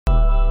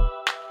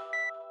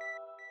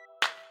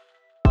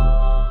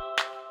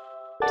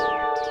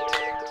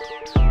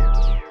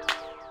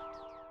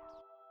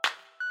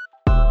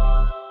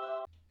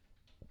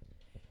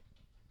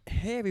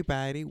Hey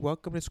everybody,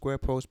 welcome to Square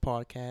Pros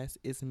Podcast.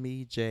 It's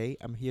me, Jay.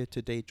 I'm here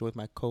today joined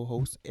my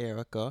co-host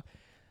Erica.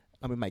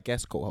 My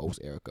guest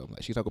co-host Erica.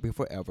 Like, she's not gonna be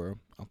forever,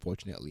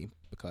 unfortunately,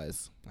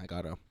 because I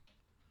got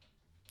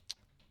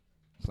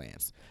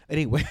plans.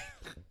 Anyway,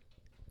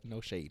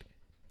 no shade.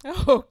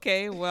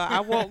 Okay, well,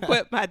 I won't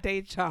quit my day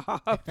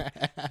job.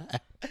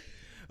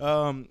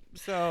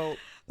 So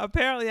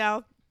Apparently,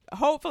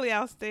 hopefully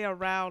I'll stay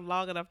around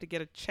long enough to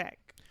get a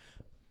check.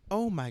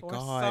 oh my Or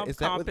God, some is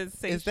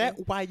compensation.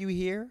 that why you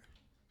here?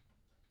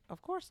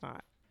 Of course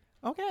not.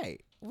 Okay,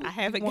 I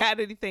haven't got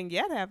anything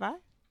yet, have I?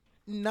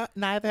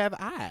 Neither have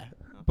I.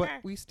 But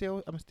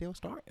Okay. I'm still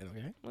starting.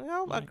 Okay.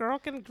 Well, a Right. girl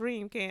can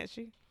dream, can't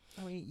she?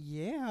 I mean,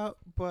 yeah,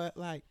 but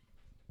like,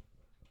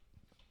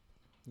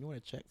 you want a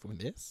check from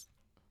this?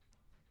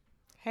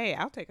 Hey,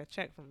 I'll take a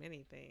check from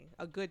anything.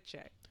 A good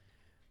check.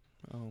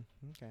 Oh,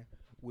 okay.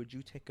 Would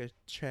you take a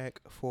check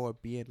for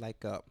being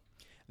like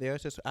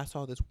I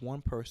saw this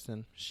one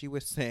person, she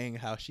was saying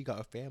how she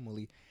got a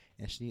family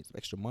and she needs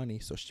extra money,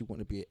 so she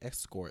wanted to be an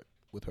escort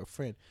with her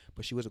friend,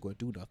 but she wasn't going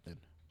to do nothing.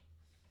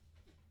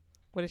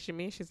 What does she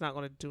mean? She's not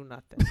going to do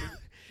nothing.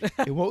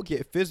 It won't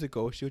get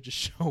physical. She'll just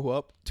show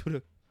up to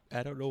the,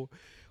 I don't know.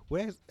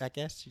 I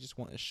guess she just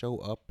want to show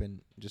up and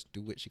just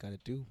do what she got to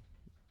do.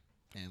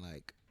 And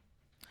like,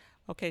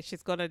 Okay,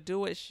 she's going to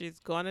do what she's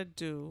going to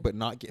do. but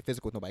not get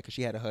physical with nobody because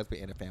she had a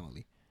husband and a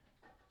family.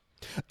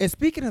 And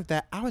speaking of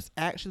that, I was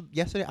actually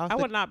yesterday. I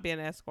would not be an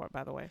escort,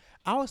 by the way.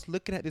 I was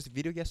looking at this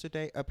video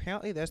yesterday.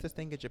 Apparently, there's this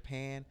thing in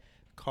Japan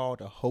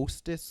called a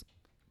hostess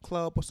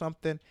club or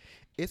something.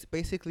 It's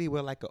basically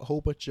where like a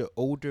whole bunch of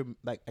older,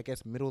 like I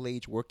guess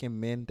middle-aged working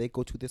men, they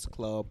go to this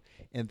club,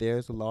 and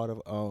there's a lot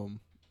of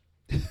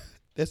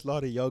there's a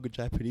lot of younger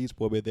Japanese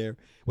women there.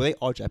 Well, they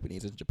are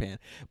Japanese in Japan,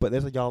 but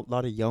there's a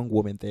lot of young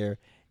women there,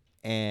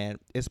 and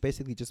it's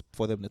basically just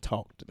for them to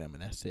talk to them,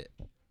 and that's it.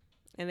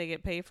 And they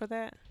get paid for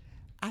that?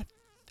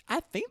 I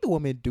think the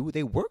women do.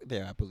 They work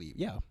there, I believe.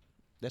 Yeah,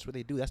 that's what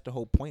they do. That's the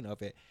whole point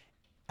of it.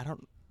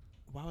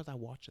 Why was I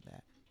watching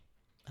that?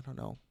 I don't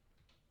know.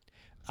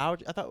 I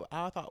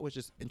thought it was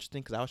just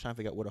interesting because I was trying to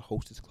figure out what a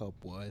hostess club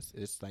was.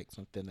 It's like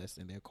something that's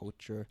in their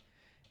culture,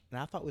 and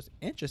I thought it was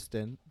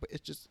interesting. But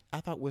it's just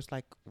I thought it was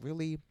like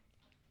really.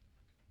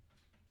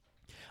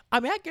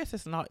 I mean, I guess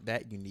it's not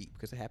that unique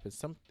because it happens.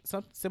 Some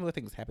similar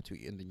things happen to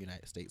you in the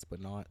United States,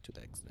 but not to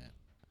that extent.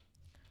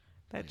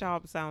 That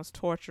job sounds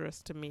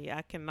torturous to me.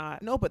 I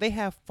cannot. No, but they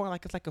have fun.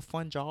 Like it's like a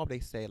fun job. They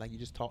say like you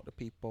just talk to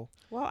people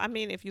Well, I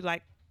mean, if you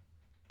like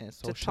and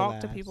to talk to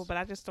socialize. people, but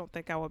I just don't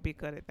think I would be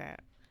good at that.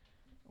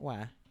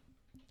 Why?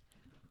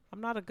 I'm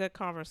not a good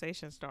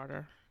conversation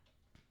starter.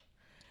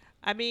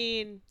 I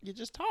mean, You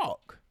just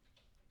talk.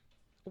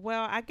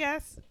 well, I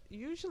guess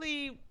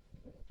usually,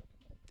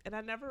 and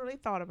I never really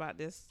thought about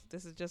this.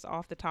 This is just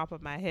off the top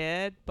of my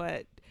head,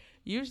 but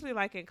usually,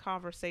 like in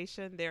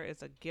conversation, there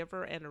is a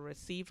giver and a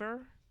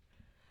receiver.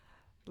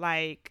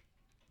 Like,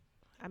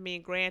 I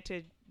mean,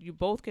 granted, you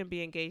both can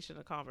be engaged in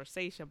a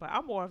conversation, but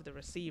I'm more of the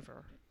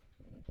receiver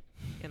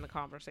in the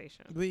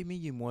conversation. What do you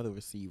mean you're more the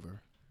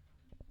receiver?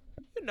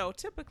 You know,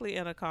 typically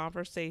in a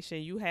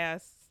conversation, you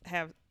have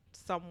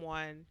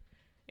someone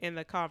in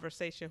the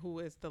conversation who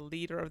is the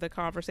leader of the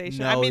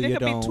conversation. I mean, it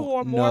could be two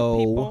or more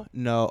people.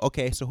 No.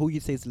 Okay, so who you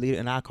say is the leader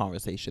in our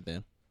conversation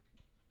then?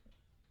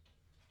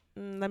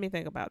 Let me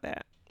think about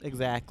that.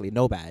 Exactly.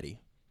 Nobody.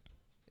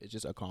 It's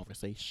just a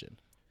conversation.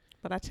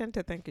 But I tend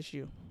to think it's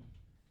you.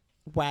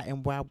 Why?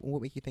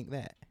 What make you think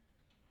that?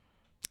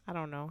 I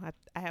don't know.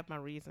 I have my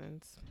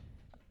reasons.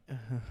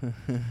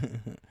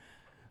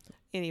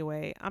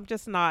 Anyway, I'm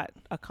just not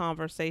a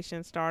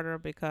conversation starter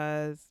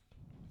because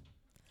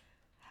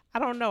I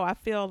don't know. I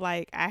feel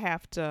like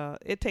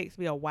it takes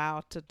me a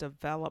while to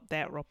develop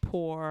that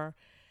rapport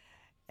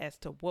as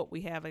to what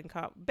we have in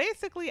common.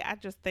 Basically, I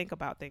just think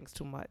about things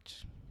too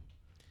much.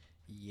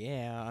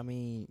 Yeah, I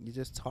mean, you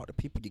just talk to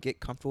people. You get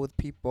comfortable with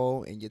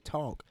people and you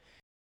talk.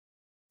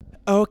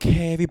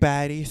 Okay,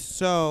 everybody.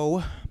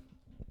 So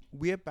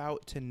we're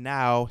about to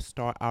now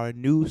start our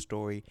news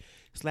story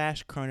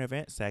 / current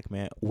event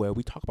segment where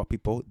we talk about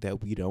people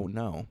that we don't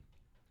know,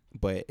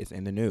 but it's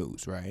in the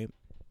news, right?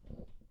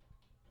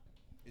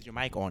 Is your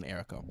mic on,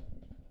 Erica?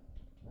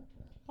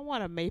 I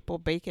want a maple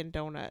bacon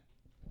donut.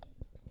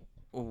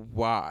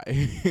 Why?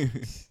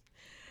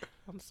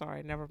 I'm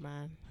sorry. Never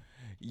mind.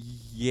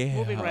 Yeah.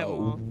 Moving right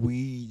along.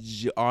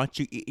 Aren't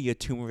you eating your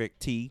turmeric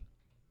tea?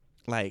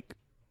 Like,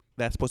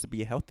 that's supposed to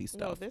be healthy No,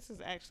 stuff. this is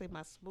actually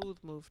my smooth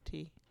move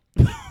tea.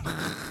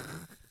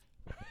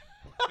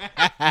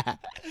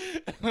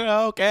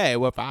 Okay,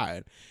 well,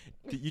 fine.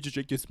 Did you just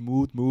drink your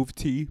smooth move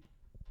tea?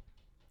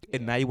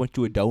 And now you want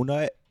you a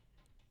donut?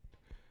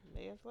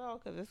 May as well,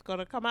 because it's going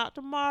to come out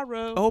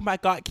tomorrow. Oh my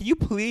God, can you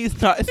please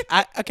not?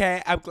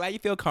 Okay, I'm glad you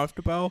feel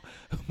comfortable,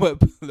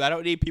 but I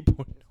don't need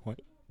people knowing.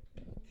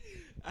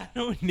 I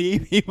don't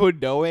need people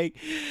knowing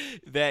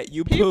that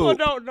you People poop.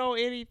 don't know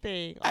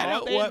anything. I All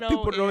don't they want know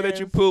people to know that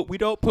you is- poop. We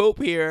don't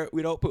poop here.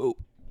 We don't poop.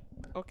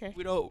 Okay.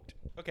 We don't.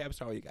 Okay, I'm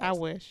sorry, you guys. I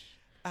wish.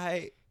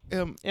 I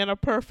In a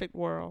perfect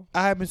world.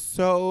 I'm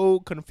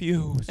so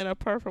confused. In a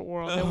perfect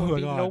world, there Oh would my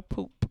be God. no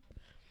poop.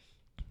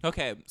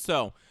 Okay,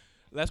 so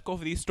let's go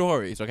for these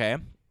stories, okay?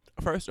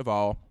 First of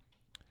all,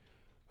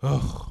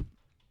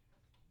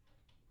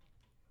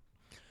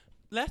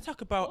 let's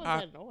talk about What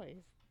was that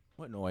noise?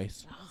 what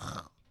noise?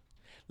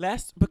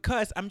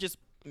 Because I'm just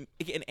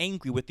getting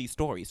angry with these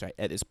stories right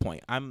at this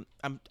point. I'm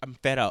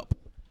fed up.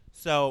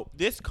 So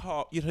this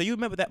call, you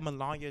remember that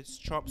Melania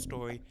Trump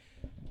story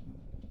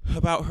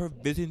about her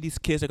visiting these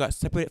kids that got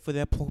separated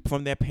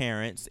from their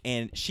parents,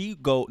 and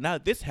now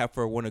this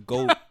heifer want to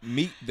go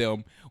meet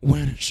them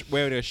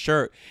wearing a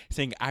shirt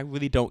saying, "I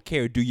really don't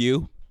care, do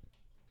you?"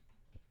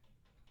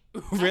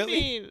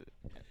 Really?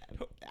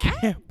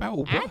 About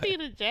what? I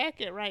need a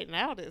jacket right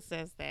now that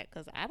says that,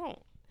 because I don't.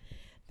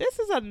 This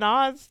is a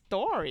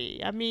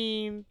non-story. I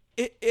mean,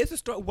 It's a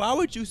story. Why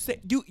would you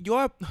say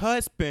your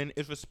husband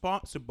is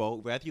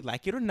responsible, whether you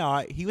like it or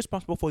not? He's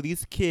responsible for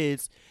these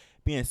kids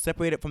being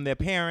separated from their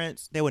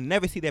parents. They will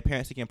never see their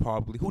parents again,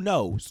 probably. Who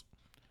knows?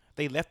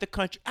 They left the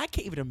country. I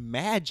can't even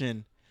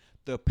imagine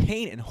the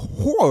pain and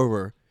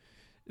horror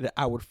that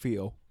I would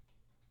feel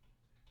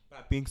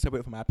by being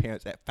separated from my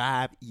parents at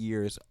 5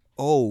 years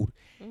old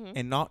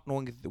and not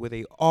knowing where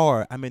they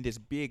are. I'm in this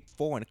big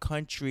foreign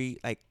country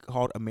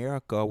called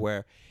America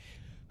where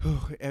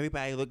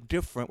everybody look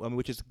different,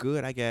 which is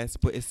good, I guess,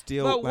 but it's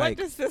still but what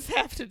does this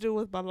have to do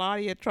with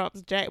Melania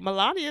Trump's jacket?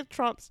 Melania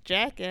Trump's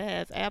jacket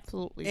has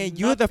absolutely and nothing.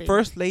 you're the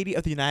first lady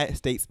of the United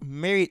States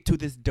married to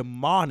this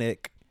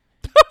demonic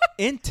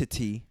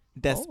entity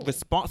that's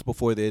responsible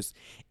for this,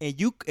 and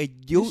you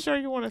sure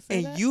you want to say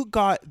and that? you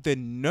got the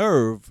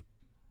nerve,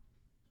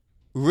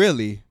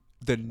 really,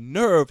 the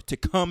nerve to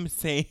come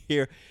saying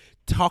here,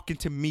 talking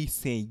to me,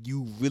 saying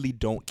you really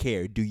don't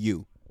care, do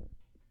you?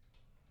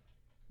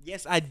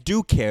 Yes, I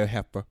do care,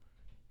 heifer.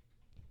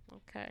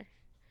 Okay.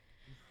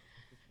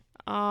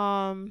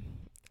 I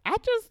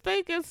just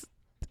think it's.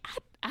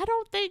 I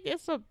don't think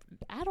it's a.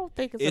 I don't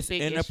think it's a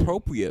big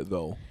inappropriate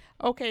though.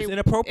 Okay, it's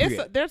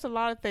inappropriate. There's a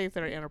lot of things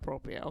that are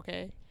inappropriate.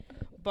 Okay,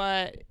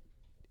 but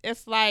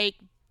it's like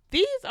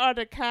these are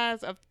the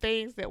kinds of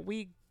things that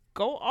we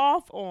go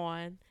off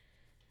on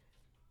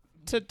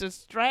to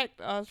distract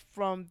us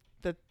from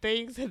the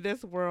things in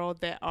this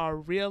world that are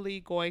really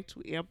going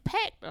to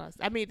impact us.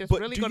 I mean, it's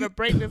really going to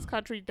break this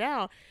country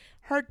down.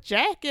 Her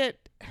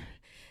jacket,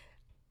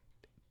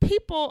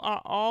 people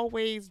are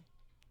always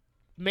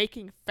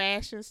making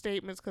fashion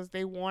statements because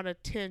they want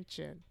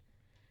attention.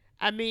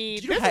 I mean,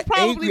 do you know how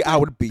angry I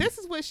would be? This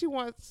is what she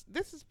wants.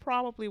 This is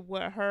probably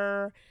what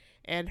her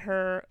and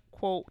her,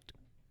 quote,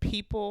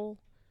 people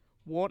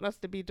want us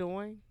to be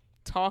doing,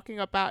 talking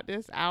about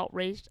this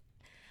outraged.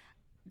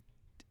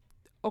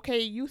 Okay,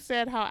 you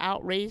said how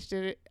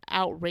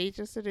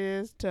outrageous it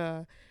is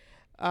to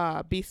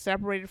be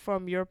separated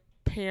from your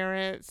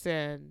parents,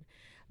 and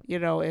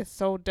it's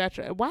so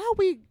detrimental. Why are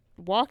we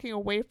walking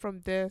away from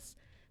this,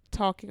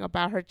 talking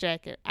about her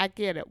jacket? I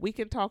get it. We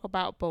can talk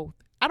about both.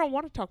 I don't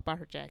want to talk about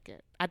her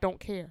jacket. I don't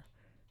care.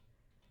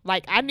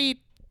 I need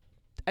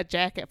a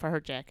jacket for her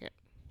jacket.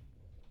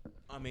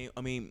 I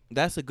mean,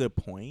 that's a good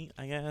point,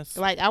 I guess.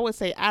 I would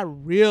say I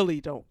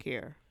really don't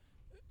care.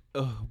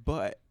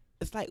 But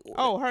it's like,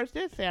 oh, hers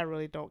did say I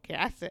really don't care.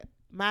 I said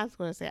mine's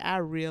going to say I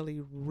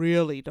really,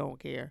 really don't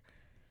care.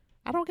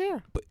 I don't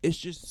care. But it's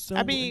just so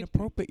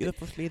inappropriate. You're the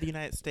first lady of the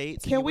United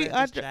States. Can we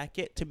this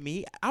jacket to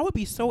me? I would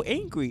be so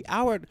angry.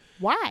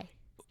 Why?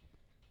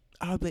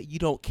 I would be like, you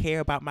don't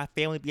care about my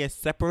family being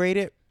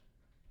separated.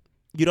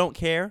 You don't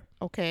care.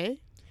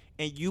 Okay.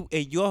 And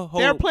your whole.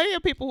 There are plenty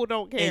of people who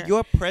don't care. And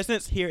your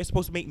presence here is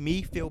supposed to make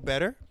me feel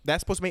better.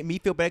 That's supposed to make me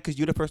feel better because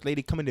you're the first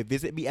lady coming to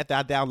visit me after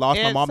I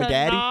lost my mom and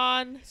daddy. It's a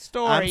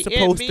non-story. I'm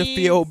supposed to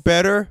feel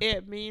better.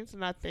 It means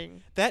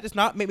nothing. That does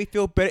not make me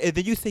feel better. And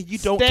then you say you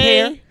don't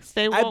care.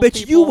 Stay woke, I bet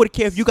people. you would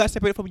care if you got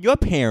separated from your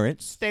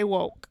parents. Stay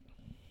woke.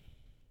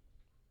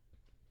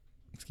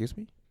 Excuse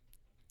me?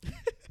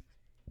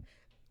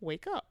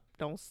 Wake up.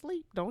 Don't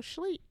sleep. Don't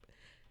sleep.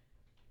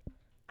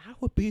 I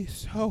would be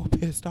so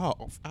pissed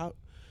off. I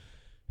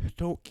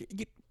don't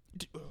think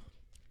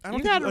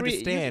you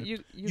understand.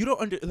 You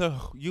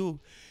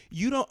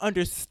don't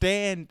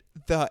understand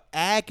the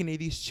agony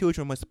these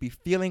children must be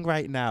feeling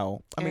right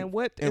now.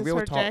 What does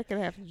her jacket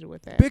have to do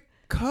with that?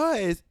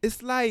 Because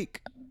it's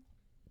like,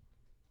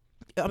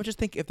 I'm just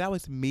thinking, if that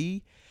was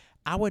me,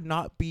 I would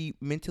not be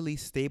mentally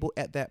stable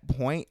at that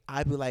point.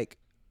 I'd be like,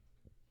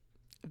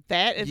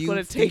 that is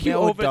going to take you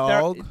over.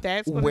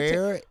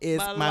 Where is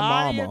my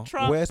mama?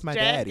 Where's my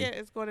daddy?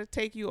 It's going to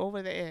take you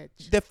over the edge.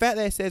 The fact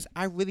that it says,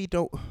 I really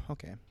don't.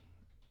 Okay.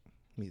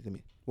 Let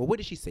me. Well, what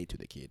did she say to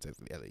the kids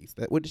at least?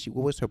 What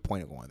was her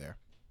point of going there?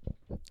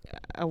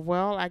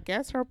 Well, I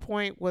guess her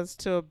point was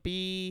to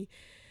be,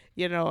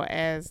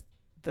 as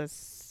the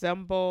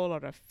symbol or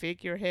the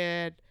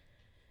figurehead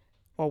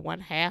or one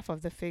half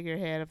of the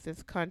figurehead of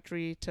this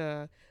country,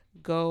 to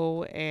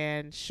go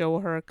and show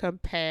her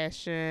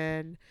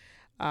compassion,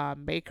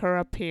 make her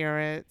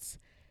appearance,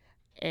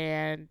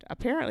 and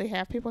apparently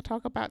have people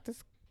talk about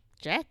this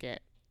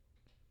jacket.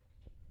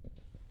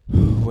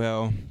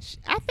 Well,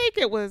 I think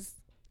it was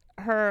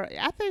her.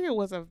 I think it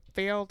was a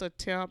failed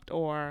attempt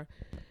or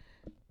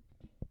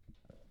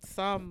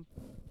some,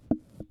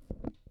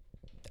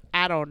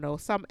 I don't know,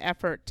 some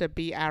effort to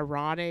be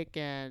ironic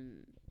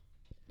and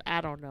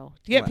I don't know,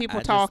 get well,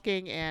 people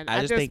talking. And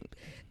I just think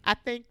I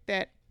think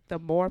that the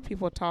more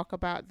people talk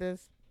about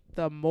this,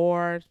 the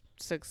more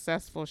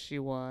successful she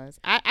was.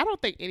 I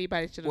don't think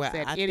anybody should have Well,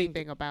 said I think-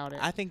 anything about it.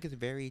 I think it's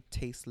very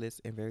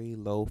tasteless and very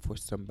low for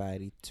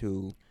somebody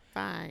to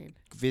Fine,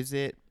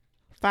 visit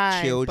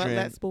but children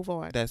let's move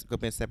on. that's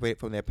been separated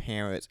from their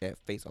parents and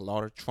face a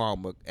lot of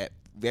trauma at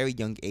very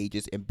young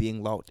ages and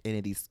being locked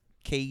into these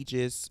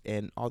cages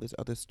and all this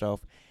other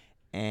stuff,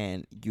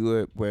 and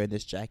you're wearing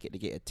this jacket to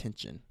get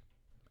attention.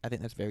 I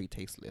think that's very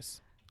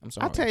tasteless. I'm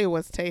sorry. I'll tell you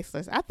what's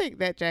tasteless. I think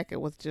that jacket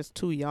was just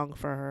too young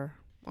for her.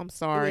 I'm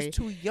sorry. It was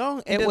too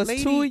young. And It the was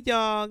lady, too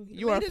young.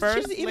 You were lady, she first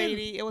doesn't even-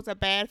 lady. It was a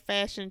bad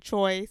fashion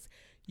choice.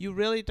 You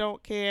really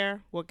don't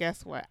care. Well,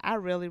 guess what? I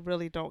really,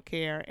 really don't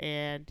care,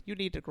 and you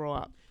need to grow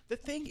up. The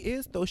thing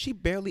is, though, she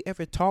barely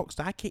ever talks.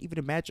 So I can't even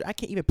imagine. I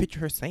can't even picture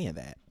her saying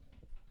that.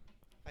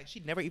 Like, she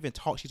never even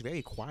talks. She's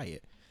very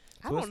quiet.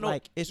 I So don't it's know.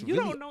 like, it's you really-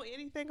 don't know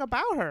anything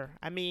about her.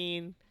 I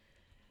mean,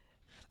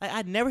 Like,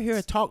 I never hear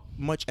her talk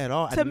much at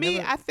all. to me,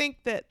 I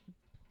think that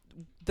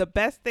the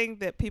best thing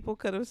that people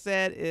could have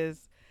said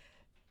is,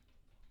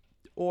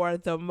 or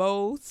the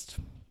most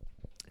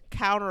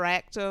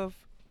counteractive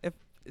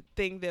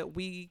thing that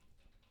we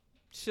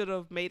should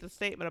have made a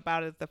statement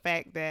about is the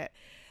fact that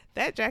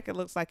that jacket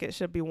looks like it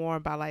should be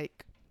worn by,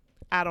 like,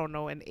 I don't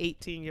know, an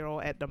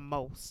 18-year-old at the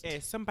most. Yeah,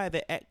 somebody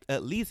that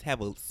at least have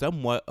a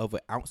somewhat of an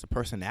ounce of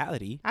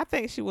personality. I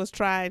think she was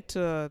trying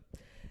to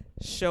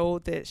show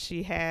that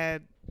she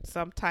had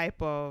some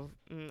type of,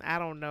 I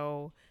don't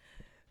know,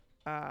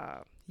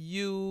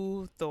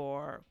 youth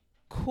or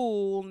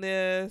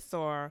coolness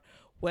or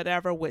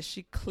whatever, which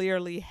she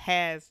clearly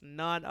has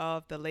none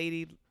of. The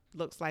lady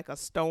looks like a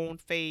stone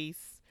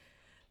face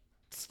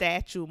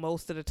statue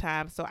most of the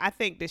time. So I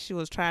think that she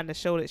was trying to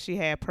show that she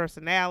had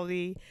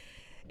personality.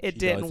 It She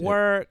didn't doesn't.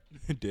 work.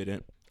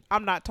 Didn't.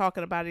 I'm not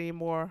talking about it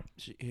anymore.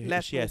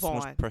 Let's she has move so on.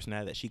 much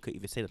personality that she couldn't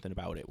even say nothing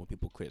about it when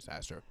people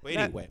criticize her. But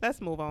Let- anyway, let's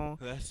move on.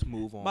 let's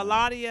move on.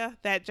 Melania,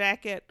 that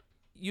jacket,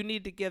 you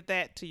need to give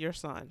that to your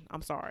son.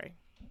 I'm sorry.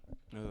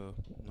 Nah,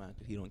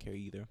 'cause he don't care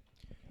either.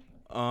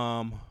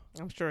 I'm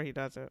sure he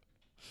doesn't.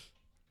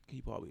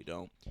 He probably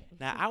don't.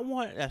 Now I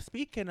want.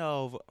 Speaking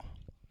of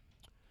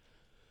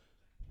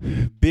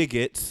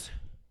bigots,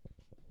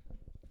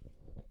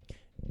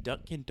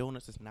 Dunkin'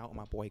 Donuts is now on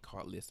my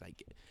boycott list. I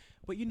get,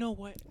 but you know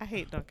what? I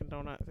hate Dunkin'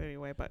 Donuts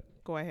anyway, but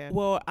go ahead.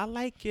 Well, I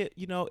like it.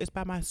 You know, it's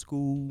by my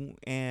school,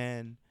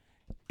 and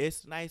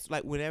it's nice.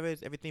 Like whenever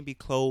everything be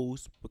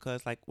closed,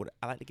 because like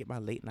I like to get my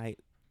late night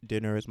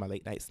dinners, my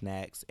late night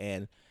snacks,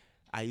 and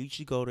I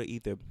usually go to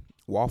either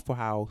Waffle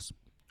House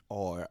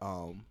or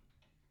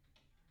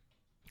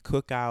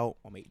Cookout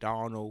or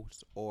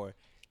McDonald's or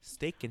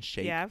Steak and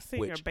Shake. Yeah, I've seen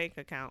your which- bank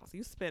accounts.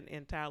 You spend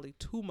entirely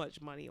too much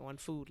money on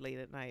food late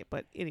at night.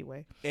 But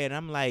anyway, And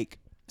I'm like,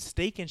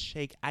 Steak and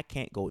Shake, I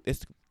can't go.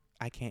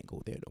 I can't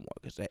go there no more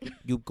because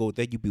you go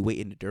there, you be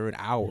waiting during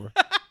an hour.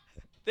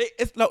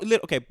 It's like,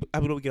 okay,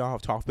 I'm gonna get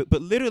off topic,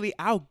 but literally,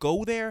 I'll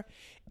go there.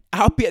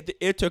 I'll be at the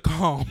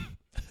intercom,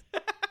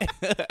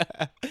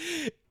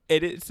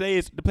 and it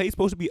says the place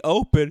supposed to be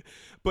open,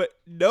 but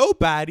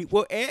nobody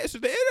will answer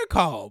the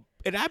intercom.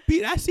 And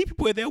I see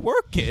people in there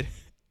working,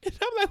 and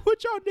I'm like,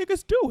 what y'all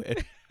niggas doing?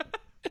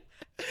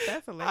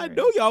 that's hilarious. I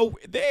know y'all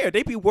there.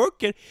 They be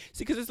working.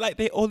 See, because it's like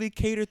they only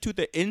cater to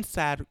the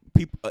inside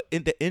people,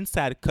 in the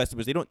inside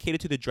customers. They don't cater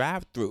to the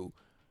drive-through.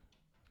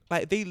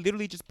 Like they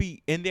literally just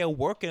be in there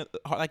working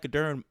like a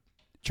darn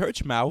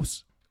church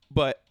mouse.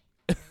 But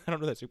I don't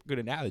know if that's a good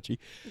analogy.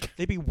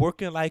 They be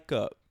working like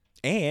a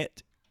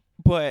ant.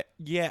 But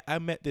yeah, I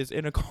met this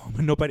intercom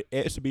and nobody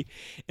answered me.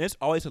 And it's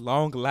always a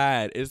long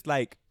line. It's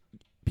like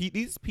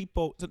these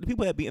people, so the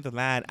people that be in the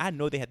line, I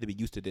know they have to be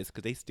used to this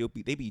because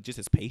they be just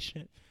as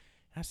patient.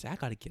 I said, I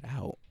gotta get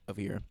out of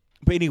here.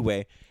 But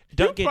anyway,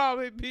 You'll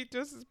probably be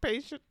just as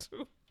patient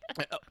too.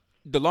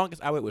 the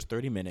longest I wait was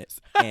 30 minutes.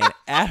 And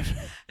after,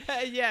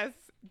 Yes,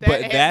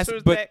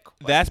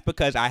 that's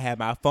because I had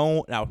my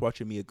phone and I was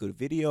watching me a good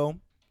video,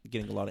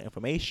 getting a lot of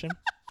information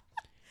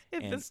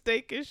in the and-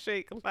 Steak and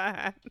Shake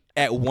line.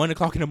 at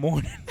 1:00 in the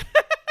morning.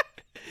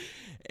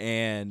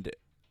 And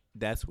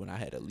that's when I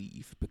had to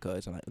leave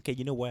because I'm like, okay,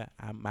 you know what?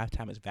 My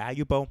time is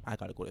valuable. I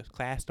got to go to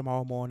class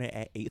tomorrow morning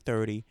at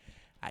 8:30.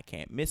 I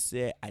can't miss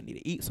it. I need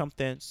to eat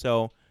something.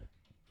 So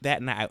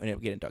that night I ended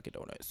up getting Dunkin'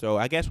 Donuts. So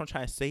I guess what I'm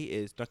trying to say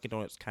is Dunkin'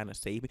 Donuts kind of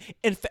saved me.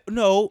 In fact,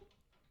 no,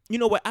 you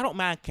know what? I don't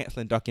mind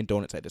canceling Dunkin'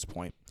 Donuts at this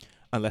point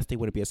unless they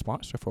want to be a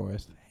sponsor for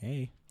us.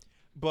 Hey.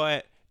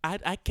 But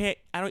I can't,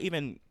 I don't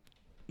even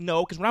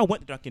know because when I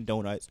went to Dunkin'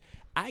 Donuts,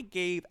 I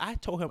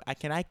told him,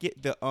 can I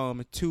get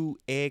the 2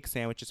 egg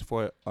sandwiches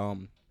for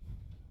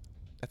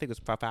I think it was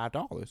for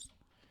 $5.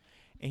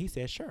 And he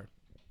said, sure.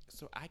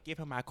 So I give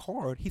him my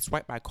card. He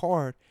swiped my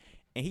card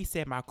and he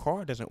said my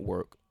card doesn't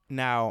work.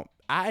 Now,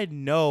 I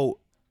know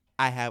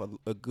I have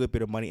a good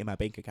bit of money in my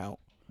bank account.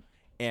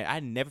 and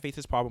I never faced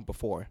this problem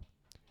before.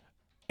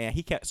 And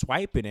he kept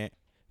swiping it,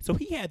 so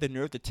he had the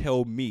nerve to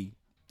tell me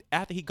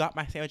after he got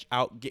my sandwich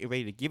out, getting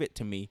ready to give it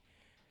to me.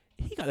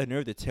 He got the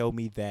nerve to tell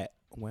me that,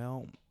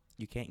 well,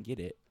 you can't get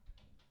it.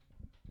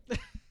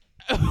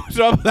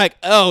 So I'm like,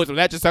 oh, so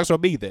that just sucks for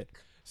me then.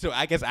 So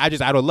I guess I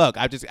just out of luck.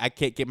 I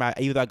can't get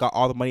even though I got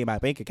all the money in my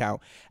bank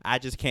account, I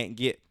just can't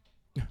get.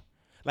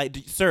 Like,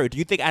 sir, do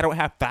you think I don't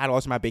have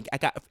 $5 in my bank?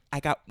 I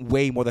got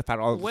way more than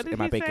 $5 in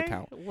my bank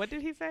account. What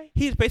did he say?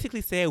 He's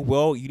basically saying,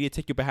 well, you need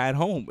to take your behind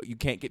home. You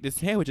can't get the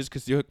sandwiches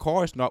because your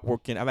car is not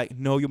working. I'm like,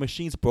 no, your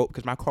machine's broke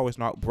because my car was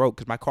not broke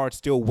because my car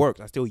still works.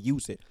 I still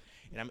use it.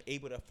 And I'm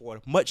able to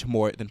afford much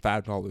more than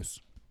 $5.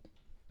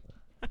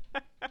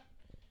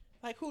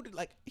 Like, who did,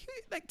 like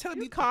telling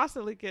me. You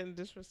constantly getting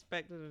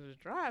disrespected in the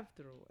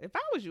drive-thru. If I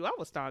was you, I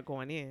would start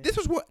going in. This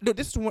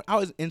is when I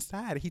was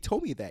inside. He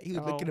told me that. He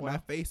was looking at my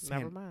face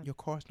saying, your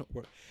car's not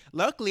working.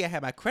 Luckily, I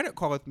had my credit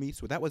card with me,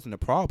 so that wasn't a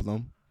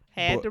problem.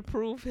 Had to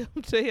prove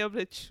to him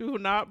that you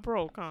not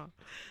broke, huh?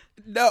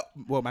 No.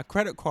 Well, my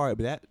credit card,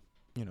 but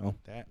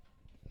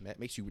that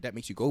makes you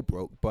go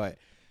broke. But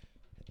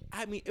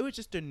I mean, it was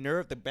just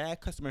the bad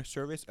customer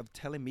service of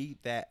telling me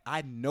that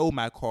I know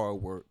my car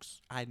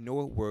works. I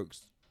know it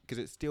works.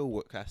 Because it still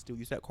works. I still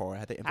use that car. I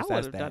had to emphasize that. I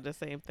would have done the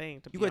same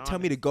thing. You gonna tell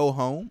me to go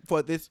home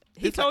for this?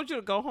 He told you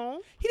to go home?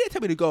 He didn't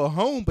tell me to go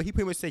home, but he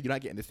pretty much said you're not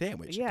getting the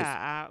sandwich.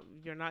 Yeah,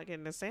 you're not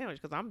getting the sandwich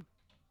because I'm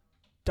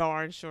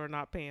darn sure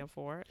not paying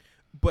for it.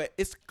 But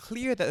it's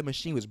clear that the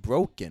machine was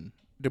broken.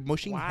 The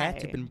machine had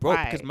to have been broke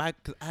because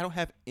I don't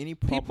have any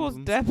problems. People's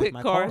debit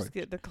cards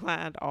get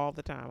declined all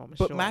the time. I'm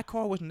sure. But my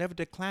car was never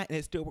declined, and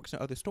it still works in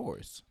other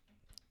stores.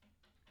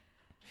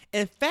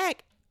 In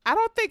fact, I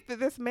don't think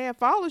that this man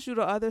follows you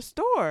to other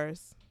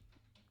stores.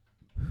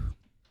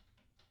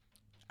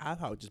 I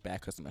thought it was just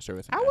bad customer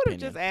service. I would have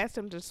just asked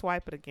him to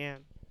swipe it again.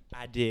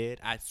 I did.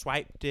 I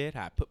swiped it.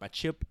 I put my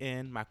chip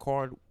in my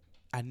card.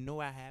 I know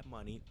I have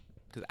money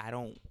because I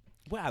don't.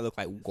 What I look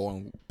like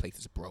going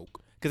places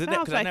broke. Because it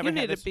sounds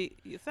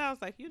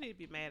like you need to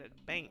be mad at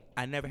the bank.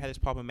 I never had this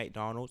problem at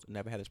McDonald's.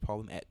 Never had this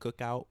problem at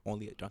Cookout.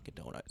 Only at Dunkin'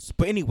 Donuts.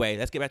 But anyway,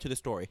 let's get back to the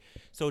story.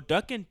 So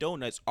Dunkin'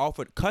 Donuts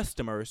offered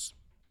customers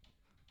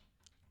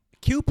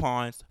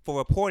coupons for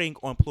reporting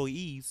on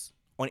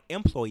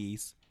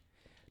employees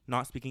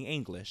not speaking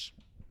English.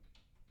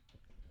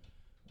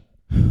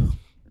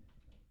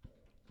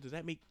 Does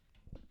that make?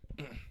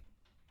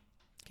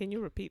 Can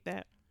you repeat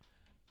that?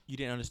 You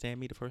didn't understand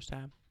me the first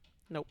time?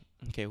 Nope.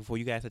 Okay, for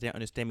you guys that didn't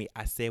understand me,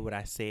 I said what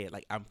I said.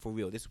 Like, I'm for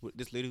real. This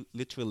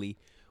literally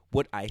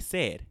what I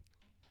said.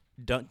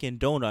 Dunkin'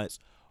 Donuts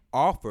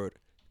offered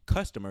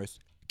customers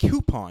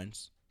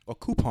coupons for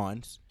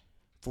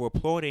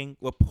reporting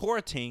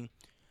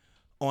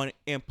on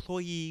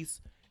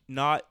employees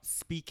not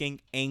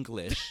speaking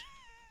English.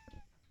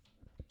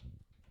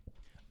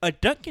 A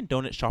Dunkin'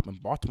 Donuts shop in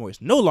Baltimore is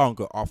no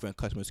longer offering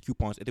customers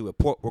coupons if they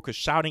report workers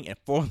shouting in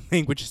foreign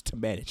languages to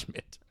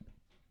management.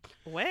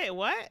 Wait,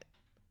 what?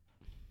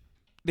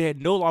 They're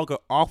no longer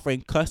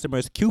offering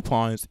customers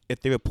coupons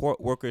if they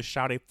report workers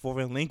shouting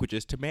foreign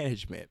languages to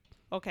management.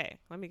 Okay,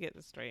 let me get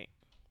this straight.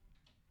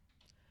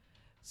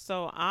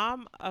 So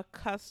I'm a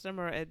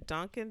customer at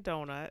Dunkin'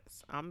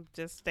 Donuts. I'm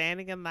just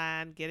standing in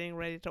line, getting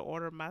ready to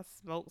order my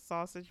smoked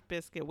sausage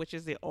biscuit, which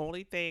is the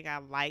only thing I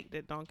liked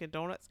at Dunkin'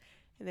 Donuts,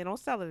 and they don't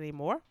sell it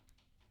anymore.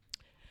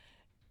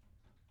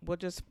 We'll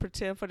just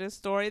pretend for this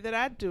story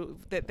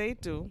that they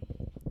do.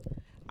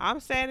 I'm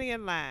standing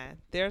in line.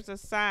 There's a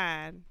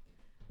sign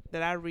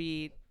that I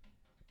read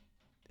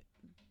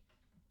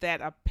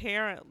that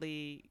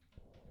apparently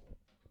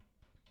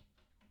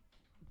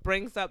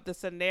brings up the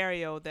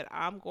scenario that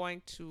I'm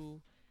going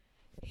to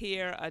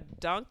hear a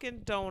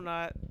Dunkin'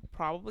 Donut,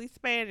 probably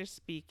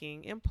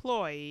Spanish-speaking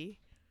employee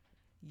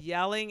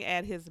yelling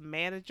at his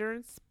manager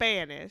in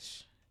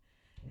Spanish.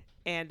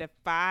 And if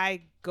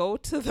I go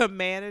to the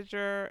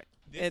manager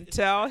and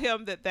tell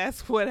him that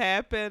that's what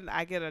happened,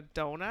 I get a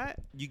donut?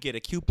 You get a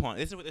coupon.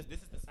 This is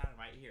the sign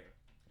right here.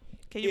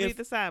 Can you read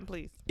the sign,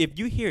 please? If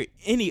you hear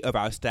any of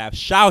our staff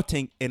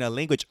shouting in a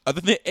language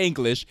other than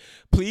English,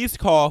 please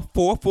call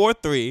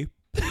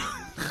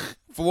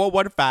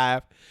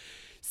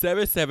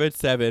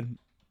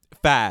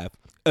 443-415-7775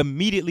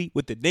 immediately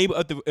with the name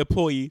of the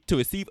employee to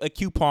receive a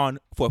coupon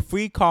for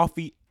free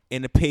coffee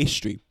and a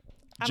pastry.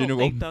 I don't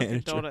think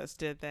Dunkin' Donuts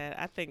did that.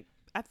 I think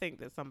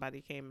that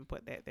somebody came and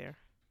put that there.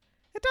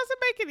 It doesn't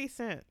make any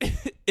sense.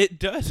 It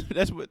does.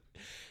 That's what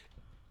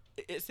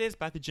it says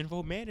by the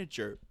general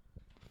manager.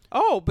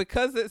 Oh,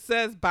 because it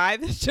says by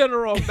the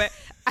general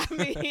I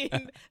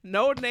mean,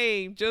 no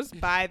name,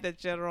 just by the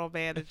general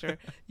manager.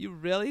 You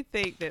really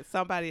think that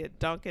somebody at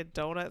Dunkin'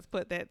 Donuts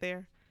put that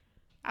there?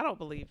 I don't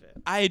believe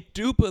it. I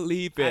do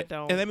believe it. I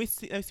don't. And let me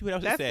see what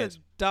else it says. That's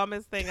the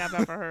dumbest thing I've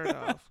ever heard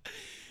of.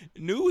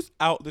 News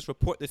outlets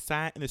report the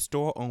sign in the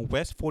store on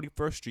West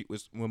 41st Street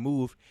was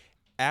removed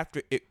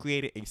after it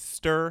created a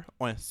stir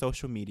on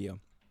social media.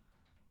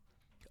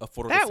 A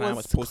photo of the sign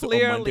was posted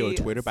on Monday on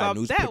Twitter by a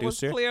news producer. That was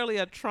clearly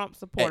a Trump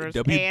supporter's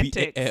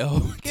antics.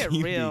 Get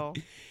real.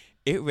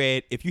 It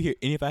read, "If you hear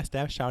any of our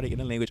staff shouting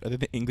in a language other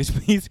than English,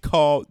 please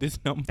call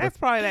this number." That's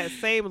probably that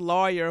same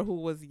lawyer who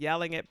was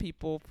yelling at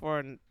people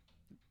for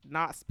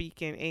not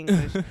speaking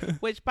English.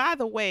 Which, by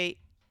the way,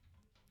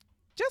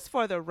 just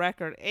for the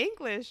record,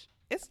 English,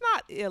 it's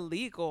not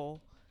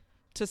illegal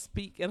to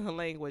speak in a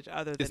language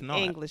other It's than not.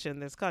 English in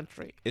this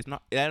country. It's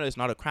not. That is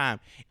not a crime.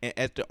 And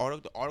as the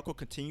article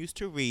continues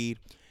to read,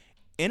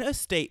 in a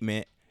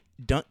statement,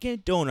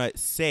 Dunkin'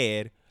 Donuts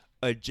said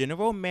a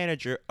general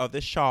manager of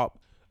the shop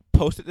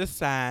posted the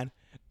sign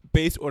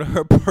based on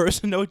her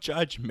personal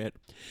judgment.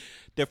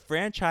 The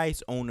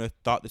franchise owner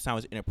thought the sign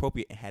was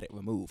inappropriate and had it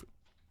removed.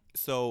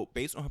 So,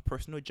 based on her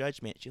personal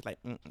judgment, she's like,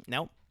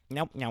 "Nope,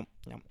 nope, nope,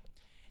 nope.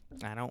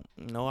 I don't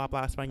know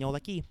hablar español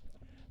aquí.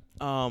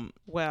 You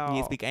Well, need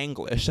to speak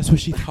English." That's what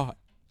she thought.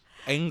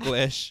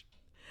 English.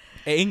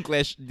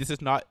 This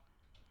is not.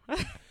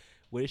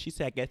 What did she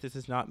say? I guess this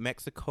is not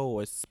Mexico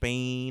or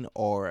Spain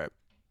or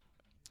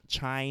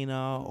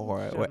China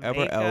or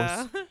wherever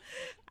else. Jamaica.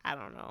 I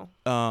don't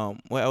know.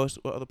 What else?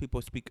 What other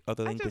people speak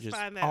other I just languages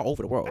find that all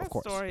over the world, that of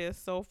course. story is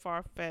so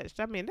far fetched.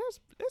 I mean,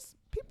 there's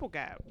people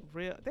got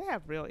real. They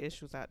have real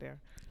issues out there.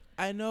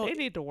 I know. They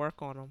need to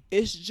work on them.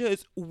 It's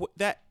just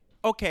that.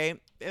 Okay,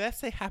 let's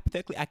say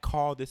hypothetically, I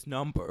call this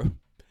number.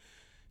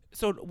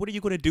 So what are you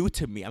gonna do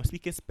to me?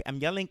 I'm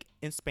yelling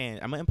in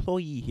Spanish. I'm an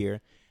employee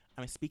here.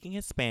 I'm speaking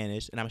in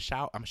Spanish, and I'm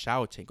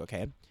shouting.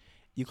 Okay,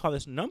 you call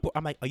this number.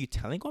 I'm like, are you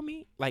telling on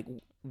me? Like,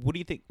 what do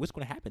you think? What's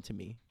gonna happen to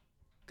me?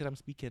 Because I'm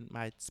speaking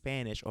my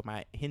Spanish or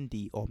my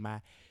Hindi or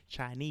my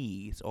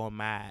Chinese or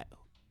my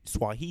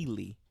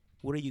Swahili.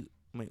 What are you?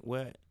 I mean,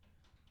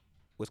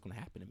 what's gonna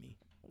happen to me?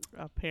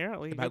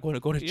 Apparently, Am I going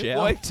to go to you're jail?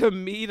 going to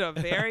meet a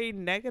very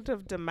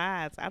negative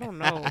demise. I don't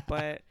know,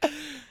 but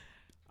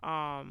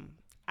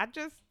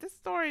this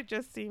story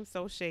just seems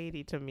so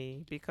shady to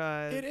me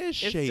because It is it's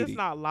shady. just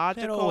not That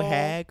logical. old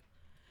hag.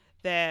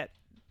 That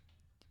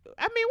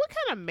I mean, what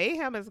kind of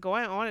mayhem is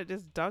going on at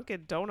this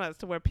Dunkin' Donuts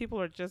to where people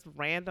are just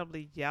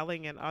randomly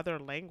yelling in other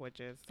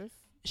languages?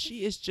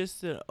 She is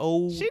just an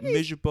old,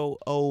 miserable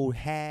old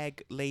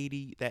hag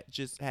lady that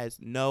just has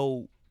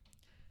no.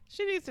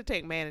 She needs to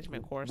take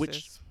management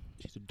courses.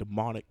 She's a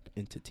demonic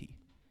entity.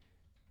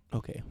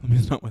 Okay, let me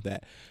start with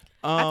that.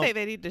 I think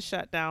they need to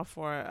shut down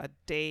for a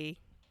day,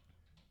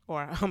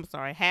 or I'm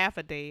sorry, half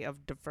a day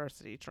of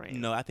diversity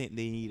training. No, I think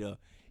they need to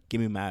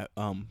give me my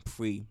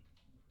free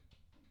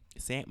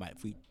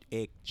free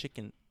egg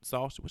chicken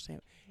sausage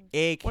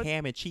sandwich,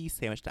 ham and cheese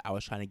sandwich that I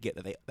was trying to get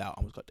that I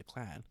almost got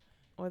declined.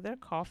 Well, their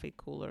coffee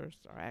coolers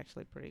are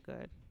actually pretty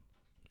good.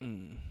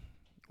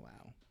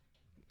 Wow.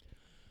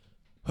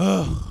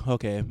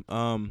 Okay.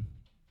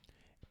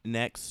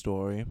 Next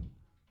story.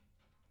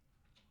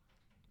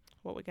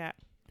 What we got?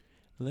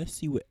 Let's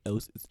see what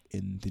else is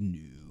in the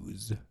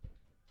news.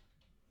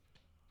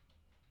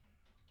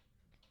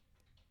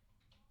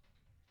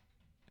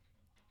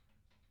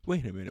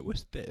 Wait a minute.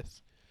 What's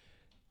this?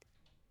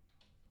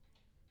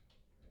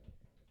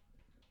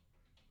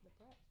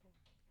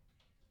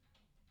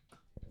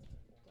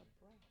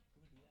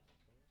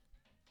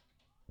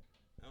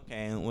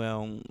 Okay,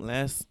 well,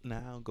 let's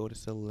now go to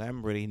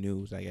celebrity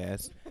news, I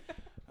guess.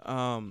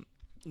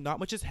 Not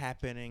much is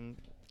happening.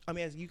 I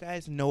mean, as you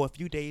guys know, a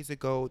few days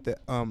ago, the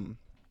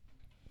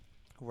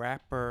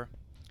rapper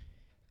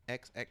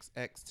XXX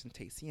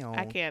Tentacion.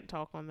 I can't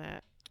talk on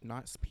that.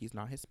 He's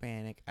not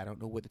Hispanic. I don't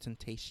know what the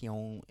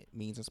Tentacion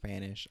means in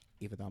Spanish,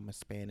 even though I'm a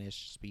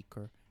Spanish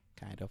speaker,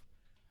 kind of.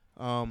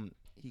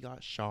 He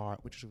got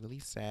shot, which was really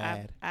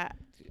sad. I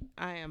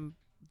am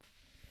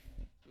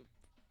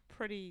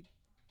pretty.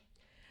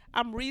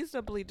 I'm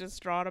reasonably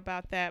distraught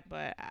about that,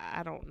 but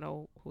I don't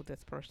know who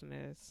this person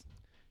is.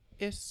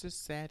 It's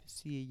just sad to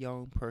see a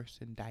young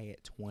person die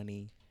at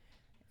 20.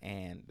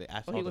 And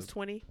he was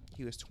 20?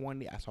 He was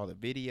 20. I saw the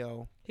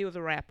video. He was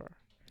a rapper.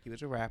 He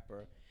was a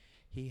rapper.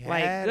 He had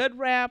like good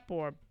rap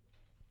or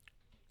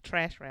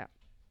trash rap.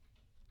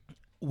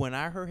 When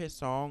I heard his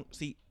song,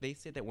 see, they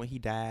said that when he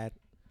died,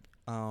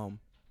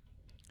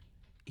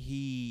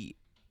 his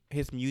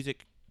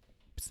music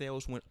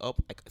sales went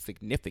up like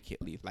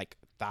significantly, like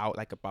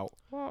about.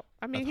 Well,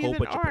 I mean, a he's whole an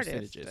bunch of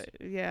artist. percentages.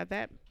 Yeah,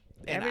 that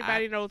And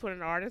everybody knows when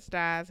an artist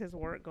dies, his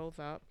work goes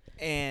up.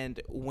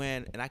 And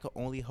I could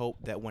only hope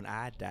that when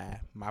I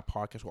die, my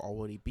podcast will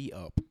already be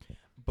up.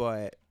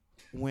 But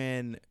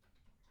when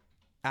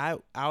I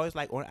was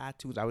like on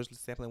iTunes, I was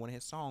sampling one of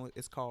his songs.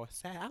 It's called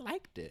 "Sad." I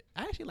liked it.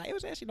 It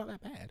was actually not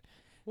that bad.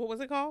 What was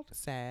it called?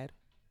 Sad.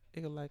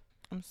 It was like,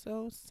 I'm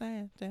so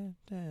sad.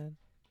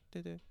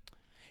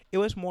 It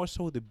was more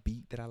so the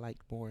beat that I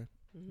liked more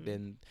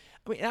than.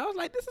 I mean, I was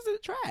like, this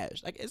isn't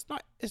trash. Like, it's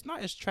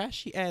not as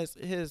trashy as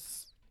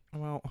his.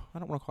 Well, I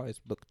don't want to call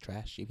his look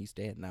trashy. He's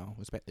dead now.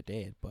 Respect the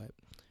dead, but.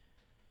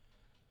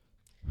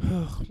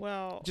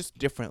 Well, just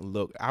different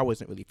look. I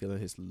wasn't really feeling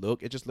his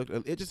look. It just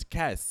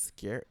kind of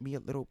scared me a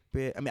little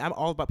bit. I mean, I'm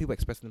all about people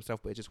expressing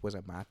themselves, but it just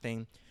wasn't my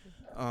thing.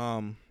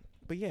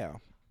 But yeah,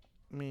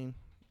 I mean,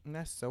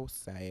 that's so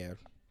sad.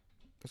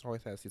 It's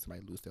always sad to see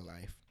somebody lose their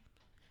life.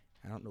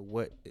 I don't know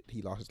what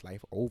he lost his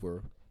life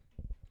over.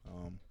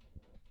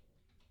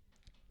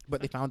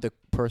 But they found the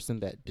person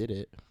that did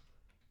it.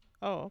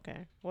 Oh,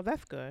 okay. Well,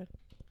 that's good.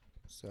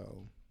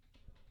 So,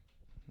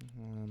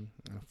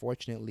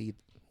 unfortunately,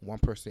 one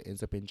person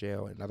ends up in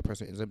jail, and another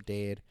person ends up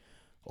dead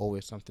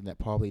over something that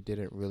probably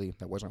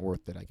that wasn't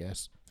worth it, I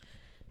guess.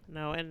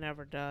 No, it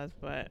never does.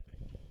 But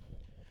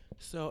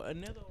So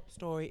another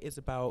story is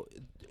about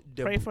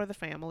pray for the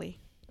family.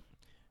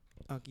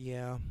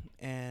 Yeah,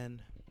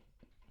 and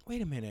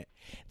wait a minute.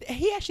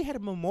 He actually had a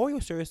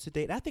memorial service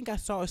today. And I think I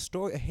saw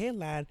a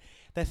headline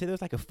that said there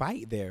was like a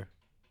fight there.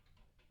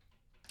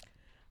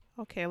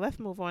 Okay, let's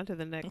move on to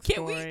the next Can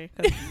story.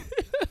 we?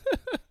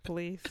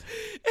 Please.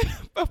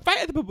 A fight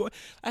at the memorial.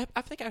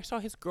 I think I saw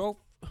his girl.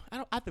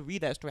 I have to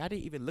read that story. I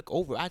didn't even look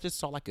over. I just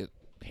saw like a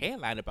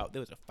headline about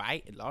there was a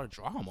fight and a lot of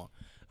drama.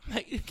 I'm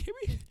like, can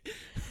we?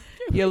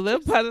 You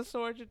live by the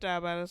sword, you die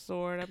by the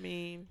sword. I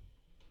mean,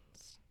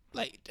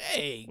 like,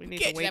 dang, we we need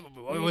can't to just wake- have a we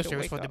memorial need to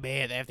service wake for the up.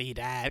 man after he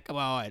died. Come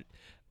on.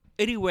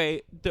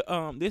 Anyway,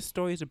 this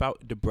story is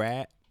about the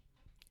Brat,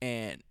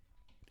 and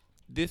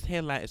this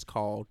headline is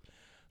called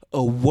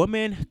 "A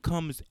Woman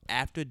Comes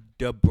After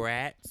the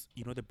Brats."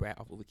 You know the Brat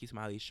off of Ricky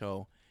Smiley's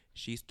show.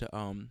 She's the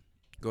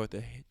girl with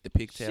the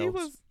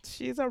pigtails.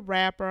 she's a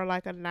rapper,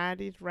 like a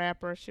 90s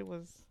rapper. She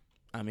was,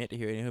 I'm yet to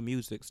hear any of her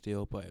music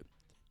still, but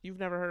you've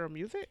never heard her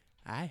music?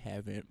 I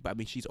haven't. But I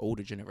mean, she's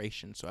older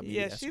generation, so I mean,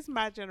 Yeah, that's- she's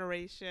my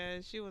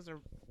generation. She was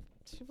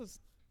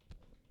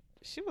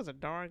a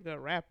darn good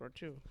rapper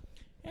too.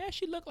 yeah,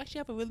 she looked like she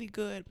has a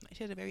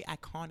very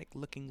iconic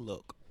looking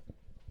look.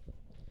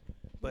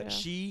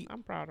 But Yeah,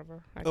 I'm proud of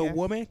her. I a guess.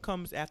 woman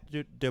comes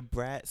after the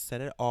Brat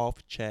set it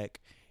off check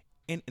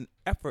in an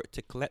effort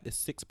to collect the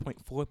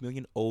 $6.4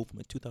 million owed from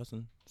a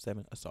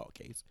 2007 assault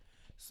case.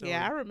 So,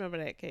 Yeah, I remember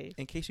that case.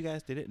 in case you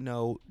guys didn't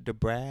know, the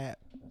Brat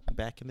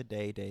back in the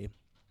day,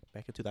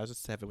 back in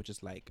 2007, which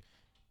is like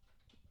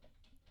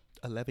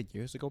 11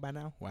 years ago by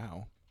now.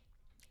 Wow,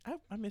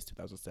 I miss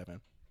 2007.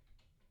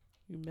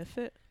 You miss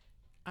it?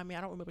 I mean,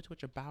 I don't remember too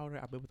much about it.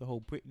 I remember the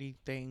whole Britney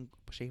thing,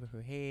 shaving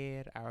her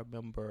head. I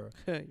remember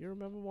You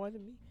remember more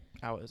than me?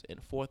 I was in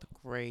 4th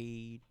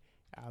grade.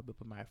 I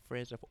remember my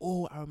friends.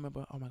 Oh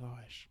my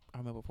gosh. I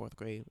remember 4th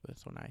grade. It was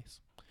so nice.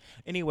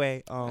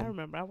 Anyway, I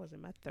remember I was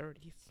in my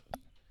 30s.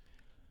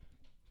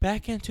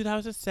 back in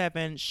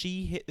 2007,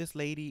 she hit this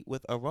lady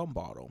with a rum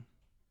bottle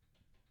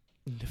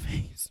in the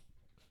face.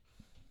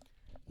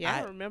 Yeah,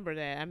 I remember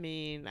that. I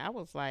mean, I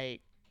was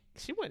like,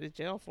 she went to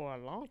jail for a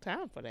long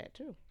time for that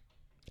too.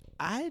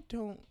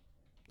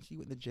 She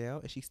went to jail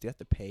and she still have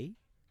to pay?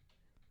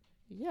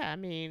 Yeah, I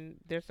mean,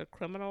 there's a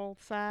criminal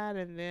side,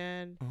 and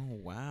then Oh,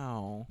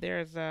 wow.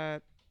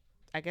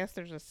 I guess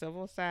there's a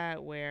civil side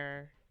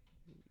where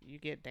you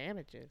get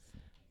damages.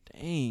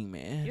 Dang,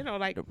 man. You know,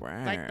 like The the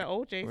Brat.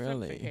 O.J.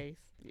 Really? Simpson case.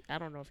 I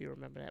don't know if you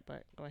remember that,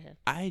 but go ahead.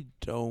 I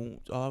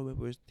don't. All I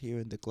remember is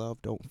hearing the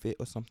glove don't fit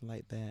or something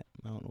like that.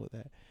 I don't know what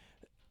that.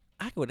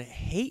 I would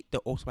hate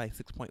to owe somebody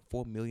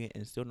 $6.4 million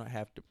and still not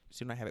have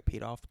it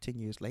paid off 10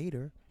 years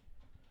later.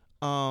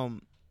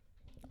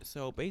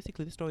 So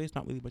basically, this story is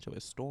not really much of a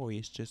story.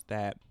 It's just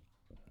that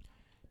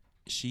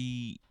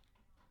she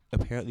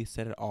apparently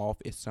set it off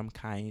as some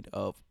kind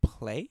of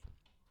play,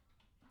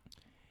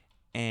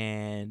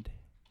 and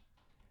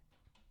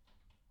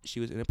she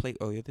was in a play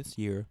earlier this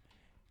year.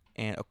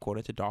 And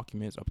according to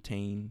documents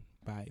obtained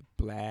by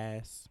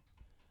Blast,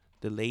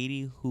 the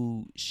lady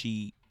who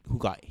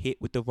got hit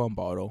with the rum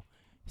bottle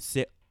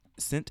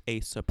sent a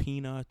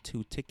subpoena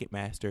to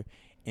Ticketmaster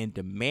and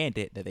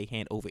demanded that they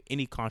hand over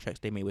any contracts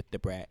they made with the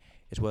Brat,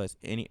 as well as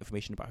any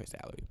information about her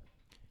salary.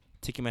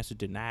 Ticketmaster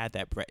denied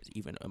that Brat is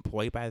even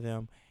employed by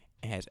them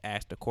and has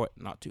asked the court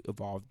not to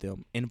involve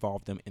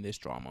them in this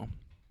drama.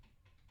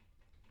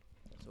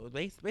 So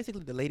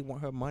basically, the lady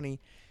want her money.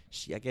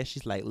 I guess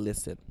she's like,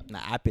 listen,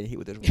 now I've been hit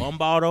with this rum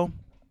bottle.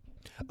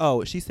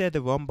 Oh, she said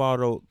the rum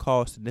bottle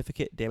caused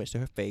significant damage to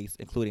her face,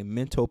 including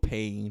mental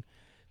pain,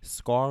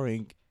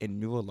 scarring, and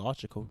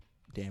neurological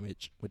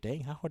damage. Well,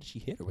 dang, how hard did she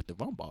hit her with the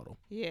rum bottle?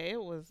 Yeah,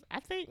 it was. I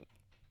think.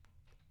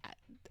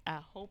 I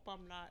hope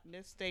I'm not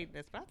misstating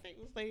this, but I think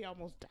this lady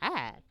almost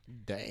died.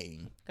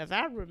 Dang. Because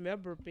I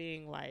remember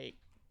being like,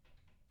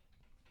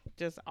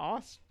 just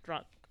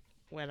awestruck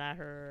when I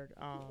heard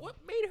What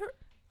made her?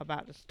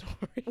 about the story.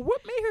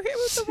 What made her hit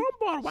with the rum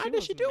bottle? Why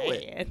did she do was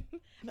it?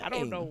 mad. I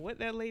don't know what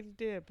that lady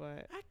did,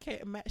 but I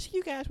can't imagine. See,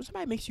 you guys, when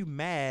somebody makes you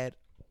mad,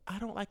 I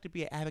don't like to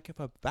be an advocate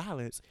for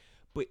violence,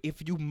 but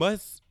if you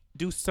must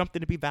do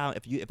something to be violent,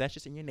 if that's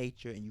just in your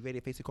nature and you're ready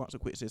to face the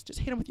consequences, just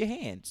hit them with your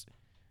hands.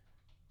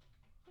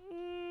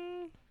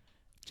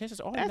 Chances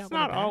are you're that's not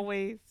not gonna die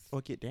always.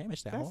 or get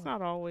damaged that That's hard.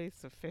 not always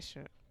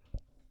sufficient.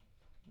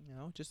 You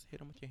know, just hit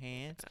them with your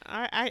hands.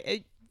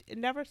 I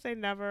never say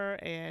never,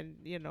 and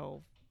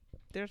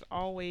there's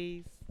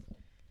always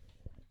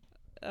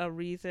a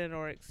reason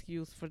or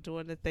excuse for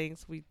doing the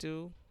things we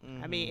do.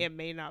 I mean, it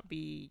may not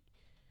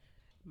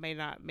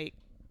make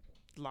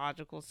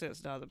logical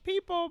sense to other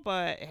people,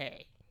 but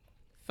hey,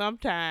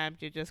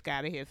 sometimes you just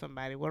gotta hit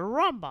somebody with a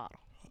rum bottle.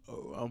 A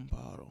rum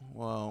bottle.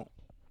 Well,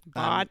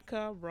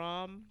 Vodka,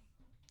 rum,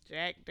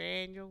 Jack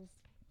Daniels.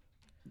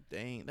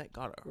 Dang, that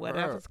got her.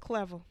 Whatever's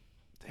clever.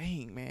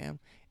 Dang, man,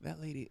 that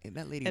lady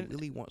And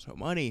really wants her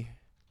money.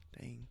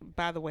 Dang.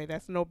 by the way,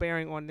 that's no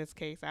bearing on this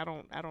case. I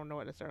don't know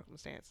what the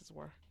circumstances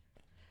were.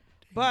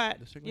 Dang. But, The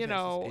you circumstances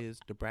know, is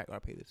the brat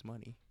gotta pay this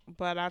money.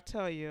 but I'll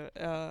tell you,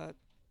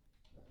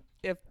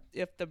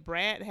 if the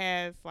brat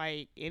has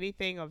like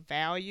anything of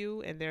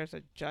value and there's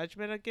a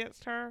judgment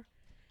against her,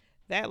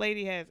 that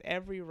lady has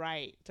every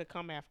right to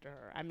come after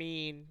her. I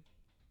mean,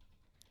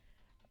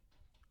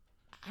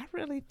 I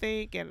really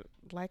think, and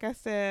like I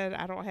said,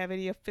 I don't have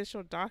any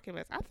official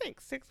documents. I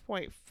think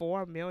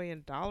 $6.4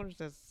 million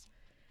that's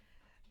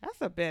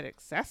a bit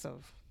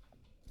excessive.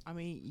 I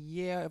mean,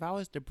 yeah, if I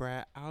was the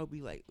brat, I would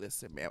be like,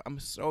 listen, man, I'm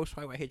so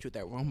sorry I hit you with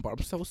that wrong bar.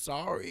 I'm so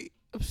sorry.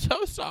 I'm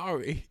so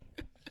sorry.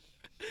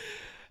 I'm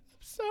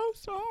so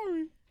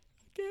sorry.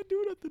 I can't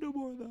do nothing no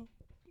more, though.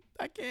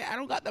 I can't. I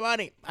don't got the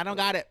money. I don't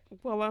got it.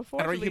 Well, I know you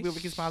unfortunately, keep me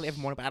with smile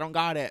every morning, but I don't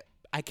got it.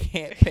 I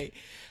can't pay.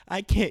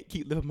 I can't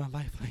keep living my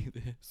life like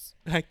this.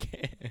 I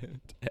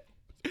can't.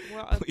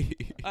 well, Please.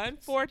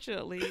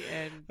 unfortunately,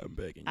 and I'm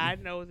begging you. I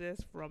know this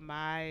from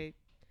my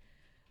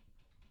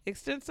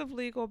extensive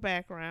legal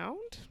background,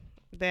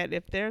 that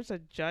if there's a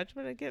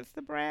judgment against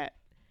the brat,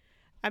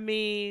 I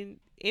mean,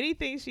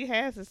 anything she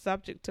has is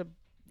subject to,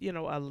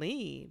 a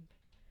lien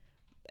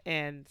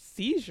and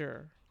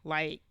seizure.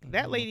 Like,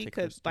 that Mhm, lady take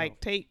her could, like, stuff.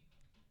 take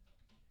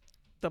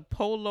the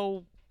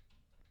polo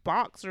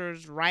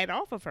boxers right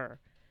off of her.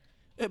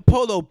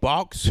 Polo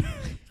box.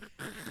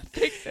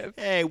 Take this.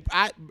 Hey,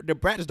 the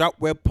brat does not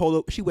wear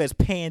polo. She wears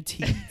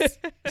panties.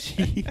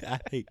 She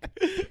like,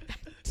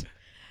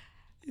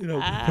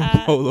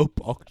 I- polo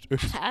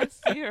boxers. I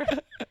see her.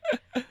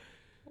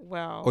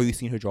 Well, Oh, you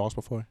seen her drawers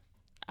before?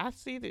 I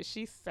see that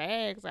she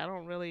sags. I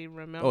don't really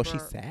remember. Oh, she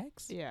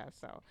sags. Yeah,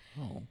 so.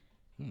 Oh,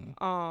 it's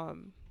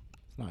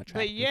not attractive.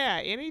 But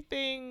yeah,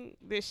 anything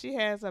that she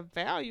has of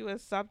value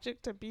is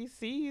subject to be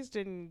seized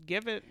and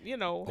given,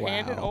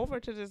 handed Wow. over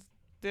to this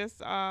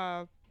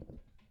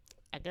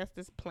I guess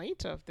this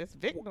plaintiff, this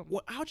victim.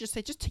 Well, I'll just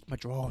say, just take my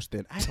drawers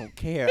then. I don't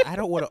care. I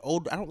don't want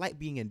to I don't like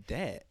being in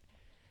debt.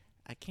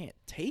 I can't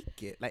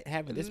take it. Like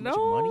having this much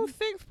No, money.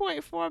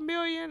 6.4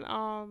 million.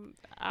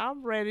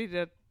 I'm ready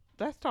to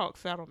let's talk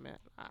settlement.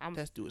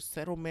 Let's do a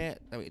settlement.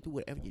 I mean, do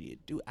whatever you need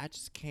to do. I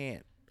just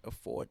can't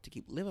afford to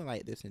keep living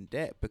like this in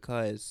debt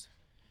because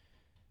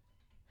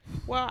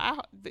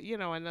Well,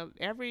 in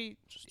it's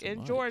just too in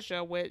much.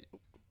 Georgia,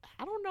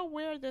 I don't know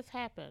where this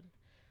happened,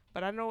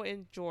 but I know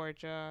in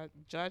Georgia,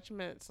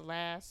 judgments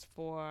last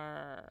for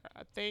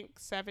I think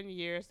 7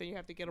 years. Then you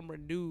have to get them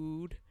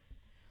renewed.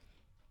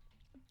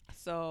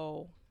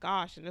 So,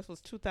 gosh, and this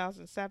was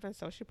 2007,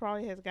 so she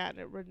probably has gotten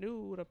it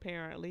renewed.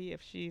 Apparently,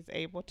 if she's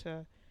able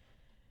to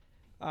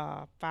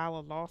file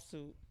a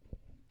lawsuit,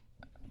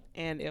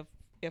 and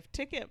if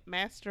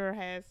Ticketmaster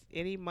has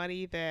any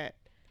money that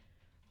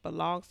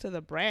belongs to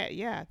the brat,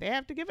 yeah, they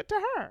have to give it to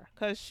her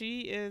because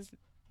she is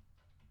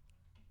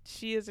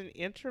an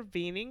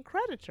intervening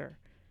creditor.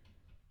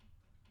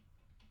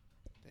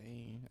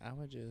 Dang, I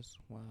would just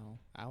wow.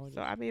 I would.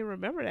 So I mean,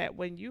 remember that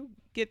when you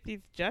get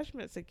these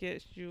judgments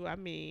against you, I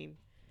mean,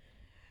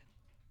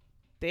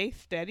 they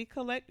steady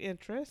collect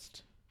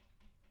interest.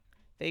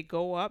 They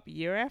go up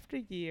year after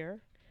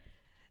year,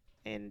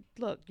 and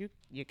look, you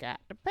got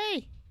to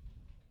pay.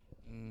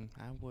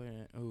 I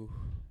wouldn't. Ooh.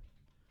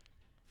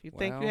 If you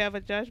think you Well. have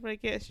a judgment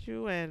against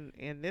you, and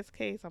in this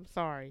case, I'm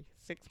sorry,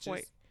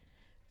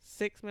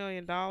 $6.6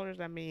 million.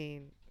 I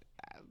mean,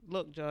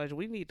 look, Judge,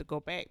 we need to go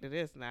back to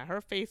this now.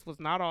 Her face was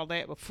not all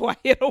that before I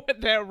hit her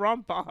with that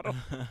rum bottle.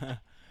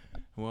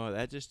 Well,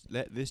 let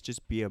this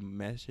just be a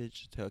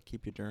message to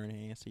keep your darn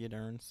hands to your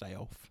darn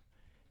self.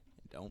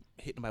 Don't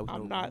hit nobody with no I'm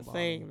rum not bottle.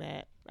 saying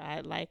that.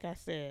 Like I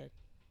said,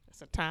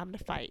 it's a time to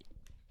fight.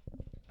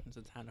 It's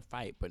a time to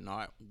fight, but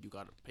not you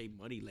gotta pay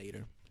money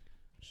later.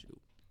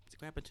 Shoot.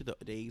 What happened to the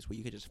days where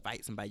you could just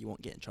fight somebody, you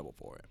won't get in trouble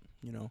for it,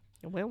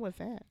 And when was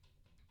that?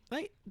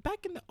 Like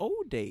back in the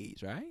old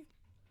days, right?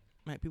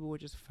 Like people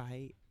would just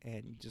fight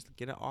and just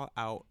get it all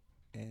out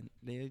and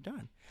they're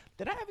done.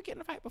 Did I ever get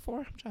in a fight before?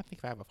 I'm trying to think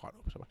if I ever fought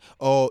over somebody.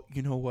 Oh,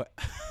 you know what?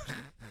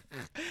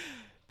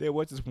 There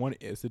was this one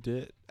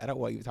incident. I don't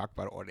want you to talk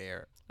about it on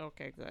air.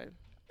 Okay, good.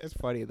 It's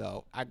funny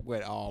though. I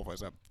went off or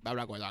something. I'm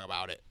not going to talk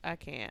about it. I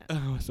can't.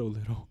 Oh, so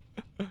little.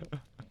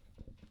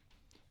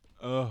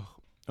 Oh,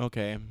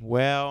 okay.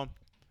 Well,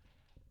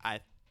 I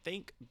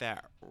think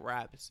that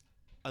wraps.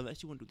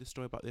 Unless you want to do this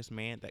story about this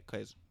man that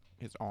cut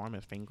his arm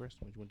and fingers.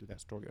 Would you want to do that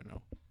story or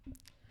no?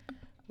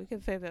 We can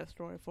save that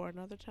story for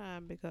another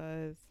time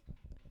because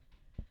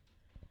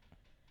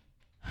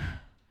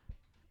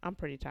I'm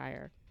pretty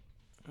tired.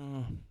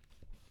 Let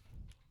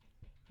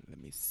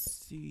me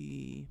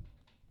see.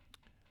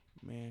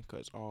 Man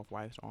cuts off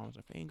wife's arms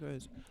and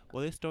fingers.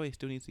 Well, this story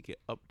still needs to get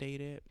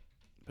updated.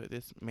 But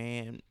this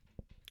man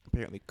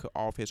apparently cut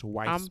off his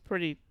wife's I'm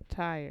pretty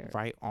tired.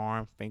 right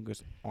arm,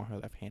 fingers on her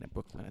left hand at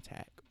Brooklyn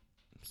attack.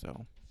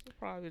 So. She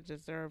probably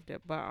deserved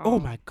it, but Oh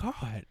my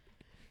God.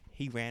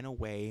 He ran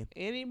away.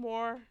 Any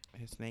more?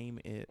 His name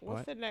is What's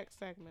what? the next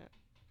segment?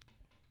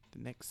 The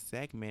next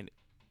segment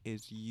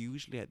is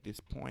usually at this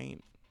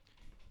point.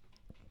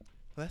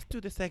 Let's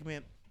do the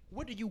segment.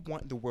 What do you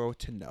want the world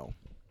to know?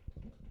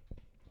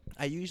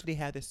 I usually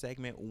have this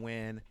segment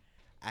when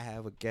I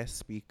have a guest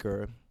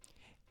speaker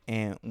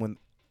and when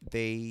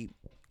they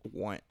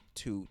want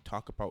to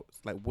talk about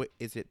like what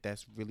is it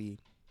that's really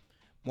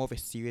more of a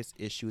serious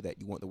issue that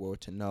you want the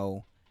world to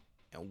know,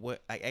 and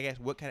what like I guess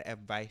what kind of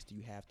advice do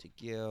you have to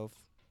give?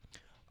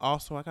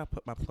 Also, I gotta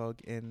put my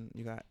plug in.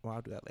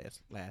 I'll do that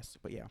last.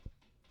 But yeah,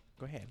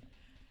 go ahead.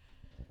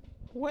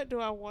 What do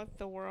I want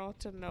the world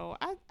to know?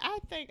 I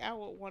think I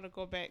would want to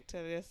go back to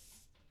this.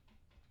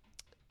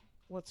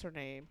 What's her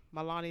name?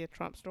 Melania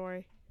Trump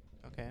story.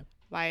 Okay.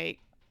 Like,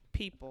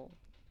 people,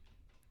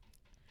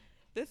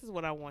 this is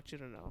what I want you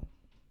to know.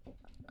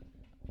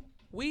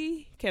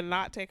 We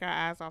cannot take our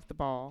eyes off the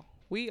ball.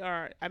 We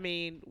are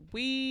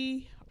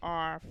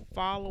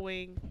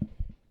following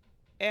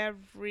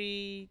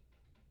every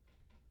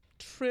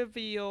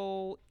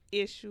trivial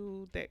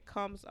issue that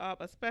comes up,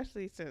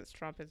 especially since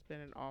Trump has been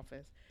in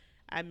office.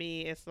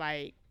 It's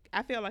like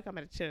I feel like I'm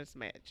at a tennis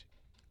match.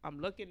 I'm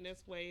looking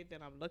this way,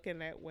 then I'm looking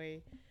that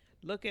way,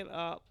 looking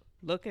up,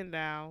 looking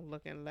down,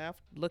 looking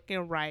left,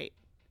 looking right.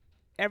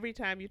 Every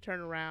time you turn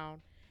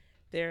around,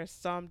 there's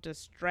some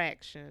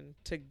distraction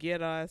to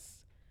get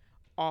us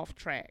off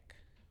track.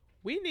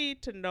 We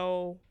need to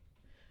know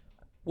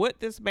what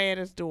this man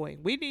is doing.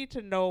 We need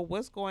to know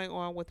what's going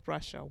on with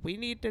Russia. We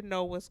need to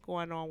know what's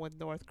going on with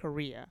North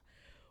Korea.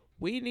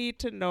 We need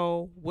to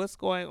know what's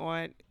going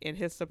on in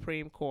his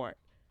Supreme Court.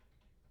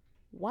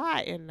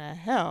 Why in the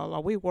hell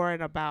are we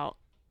worrying about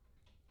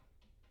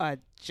a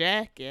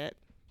jacket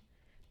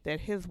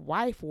that his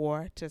wife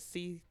wore to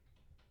see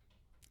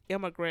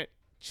immigrant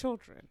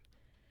children?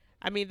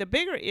 The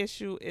bigger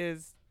issue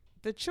is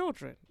the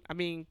children.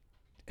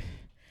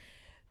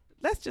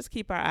 Let's just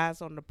keep our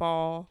eyes on the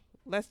ball.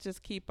 Let's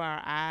just keep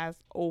our eyes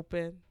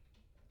open,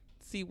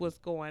 see what's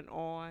going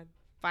on,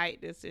 fight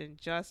this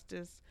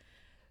injustice.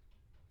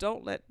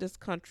 Don't let this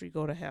country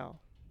go to hell.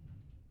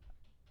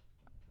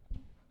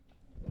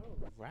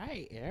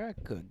 Right,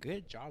 Erica.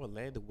 Good job of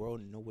letting the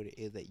world know what it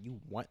is that you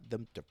want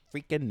them to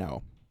freaking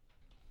know.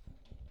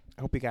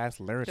 I hope you guys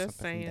learned Just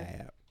something saying. from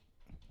that.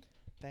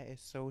 That is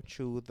so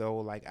true, though.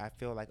 Like, I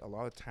feel like a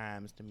lot of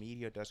times the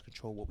media does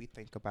control what we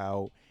think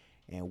about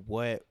and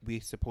what we're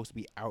supposed to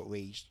be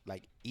outraged.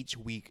 Like, each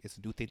week is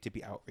a new thing to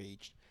be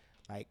outraged.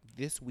 Like,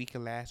 this week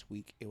and last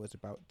week, it was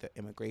about the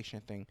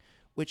immigration thing,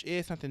 which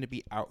is something to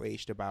be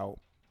outraged about.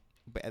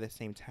 But at the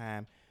same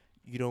time,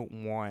 you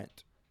don't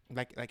want,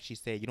 like she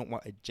said, you don't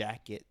want a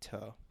jacket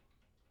to,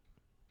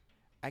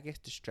 I guess,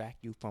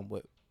 distract you from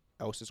what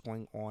else is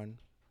going on.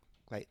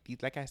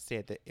 Like I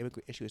said, the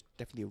immigrant issue is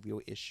definitely a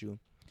real issue.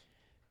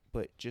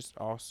 But just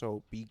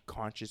also be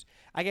conscious.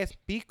 I guess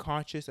be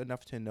conscious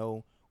enough to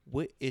know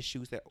what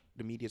issues that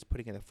the media is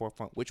putting in the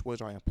forefront, which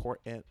ones are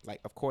important. Like,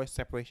 of course,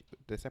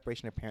 the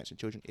separation of parents and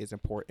children is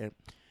important.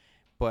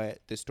 But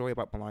the story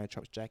about Melania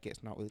Trump's jacket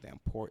is not really that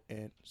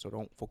important. So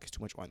don't focus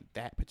too much on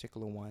that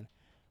particular one.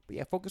 But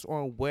yeah, focus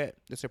on what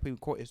the Supreme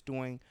Court is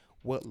doing,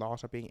 what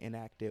laws are being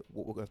enacted,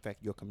 what will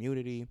affect your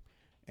community,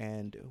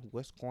 and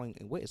what is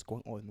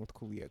going on in North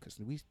Korea. Because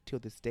we, till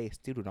this day,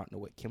 still do not know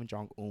what Kim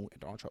Jong-un and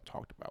Donald Trump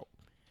talked about.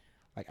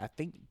 Like, I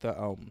think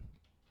the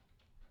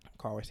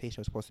conversation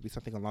was supposed to be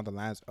something along the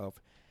lines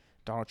of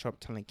Donald Trump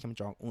telling Kim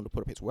Jong-un to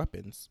put up his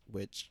weapons,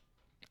 which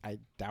I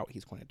doubt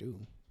he's going to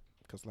do.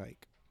 Because,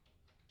 like,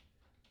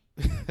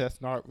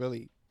 that's not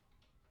really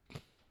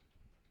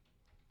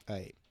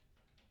a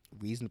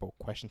reasonable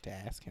question to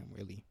ask him,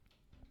 really.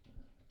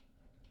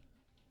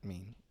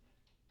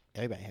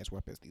 Everybody has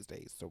weapons these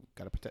days, so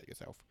gotta protect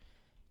yourself.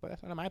 But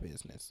that's none of my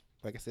business.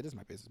 Like I said, it is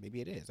my business.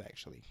 Maybe it is,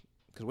 actually.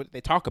 Because what did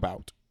they talk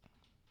about?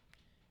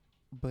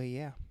 But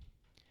yeah.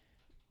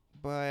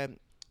 But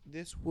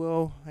this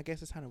will, I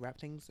guess it's time to wrap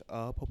things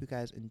up. Hope you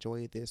guys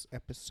enjoyed this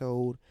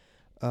episode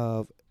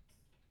of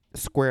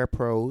Square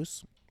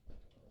Pros.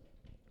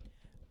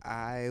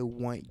 I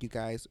want you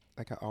guys,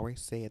 like I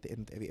always say at the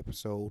end of every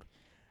episode,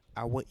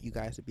 I want you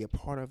guys to be a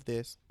part of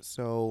this.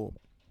 So,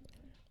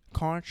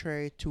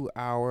 contrary to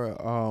my,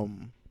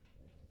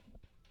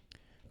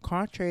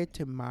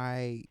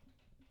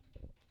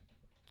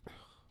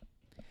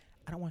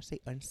 I don't want to say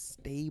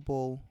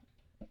unstable.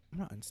 I'm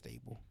not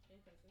unstable.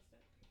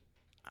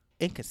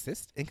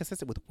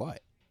 Inconsistent with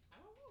what? I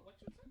don't know what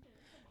you're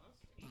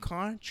talking.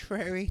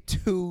 Contrary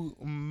to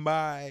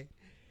my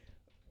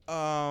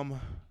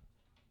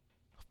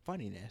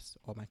funniness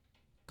or my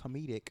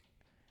comedic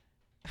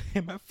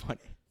and my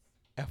funny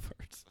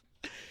efforts.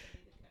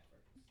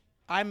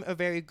 I'm a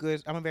very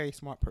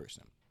smart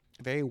person,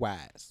 very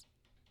wise,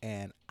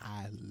 and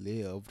I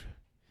lived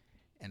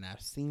and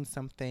I've seen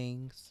some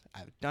things,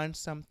 I've done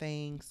some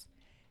things,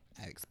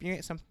 I've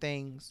experienced some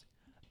things,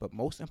 but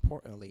most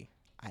importantly,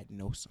 I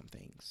know some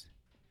things.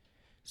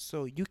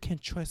 So you can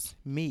trust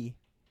me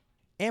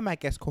and my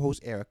guest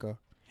co-host Erica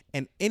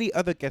and any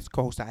other guest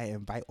co-host I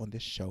invite on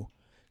this show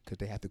because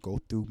they have to go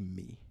through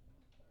me.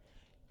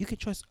 You can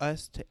trust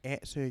us to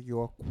answer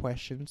your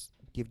questions,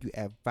 give you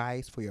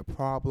advice for your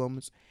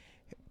problems,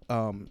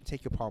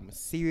 take your problem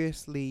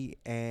seriously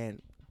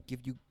and give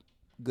you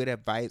good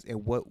advice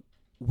and what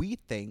we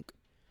think,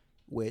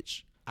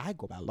 which I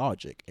go by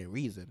logic and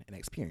reason and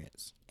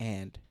experience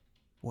and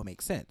what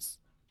makes sense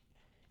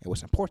and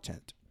what's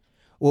important.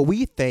 What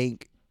we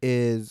think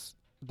is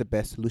the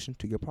best solution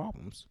to your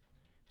problems.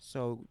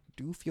 So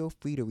do feel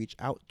free to reach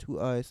out to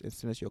us and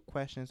send us your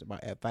questions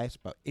about advice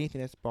about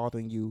anything that's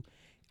bothering you.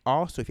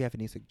 Also, if you have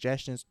any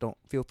suggestions, don't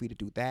feel free to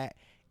do that.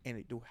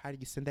 And how do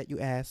you send that? You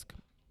ask.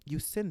 You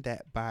send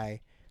that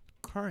by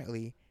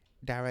currently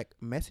direct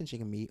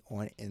messaging me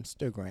on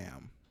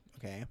Instagram.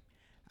 Okay,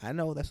 I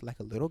know that's like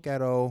a little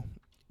ghetto,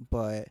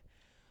 but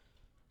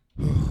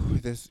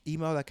this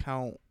email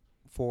account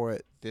for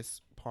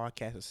this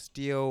podcast is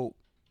still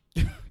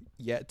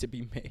yet to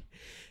be made.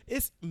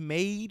 It's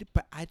made,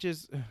 but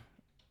it's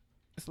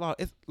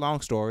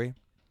long story,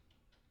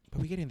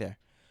 but we're getting there.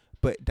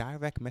 But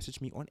direct message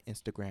me on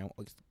Instagram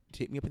or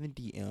hit me up in the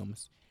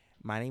DMs.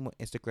 My name on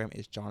Instagram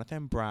is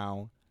Jonathan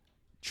Brown,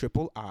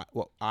 triple I,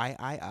 well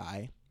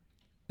I.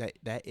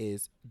 That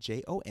is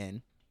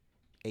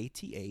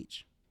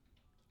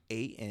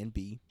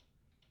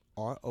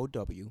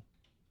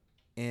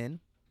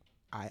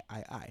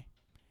JONATHANBROWNIII.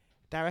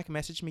 Direct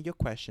message me your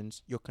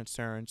questions, your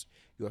concerns,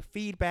 your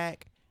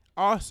feedback.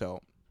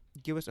 Also,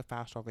 give us a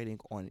 5-star rating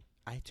on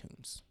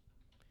iTunes.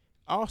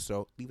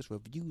 Also, leave us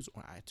reviews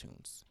on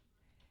iTunes.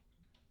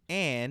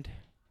 And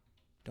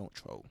don't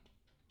troll.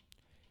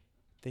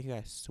 Thank you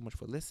guys so much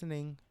for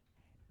listening.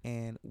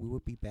 And we will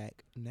be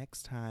back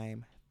next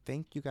time.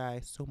 Thank you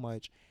guys so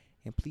much.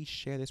 And please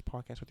share this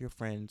podcast with your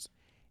friends.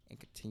 And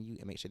continue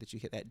and make sure that you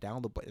hit that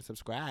download button and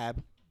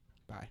subscribe.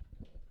 Bye.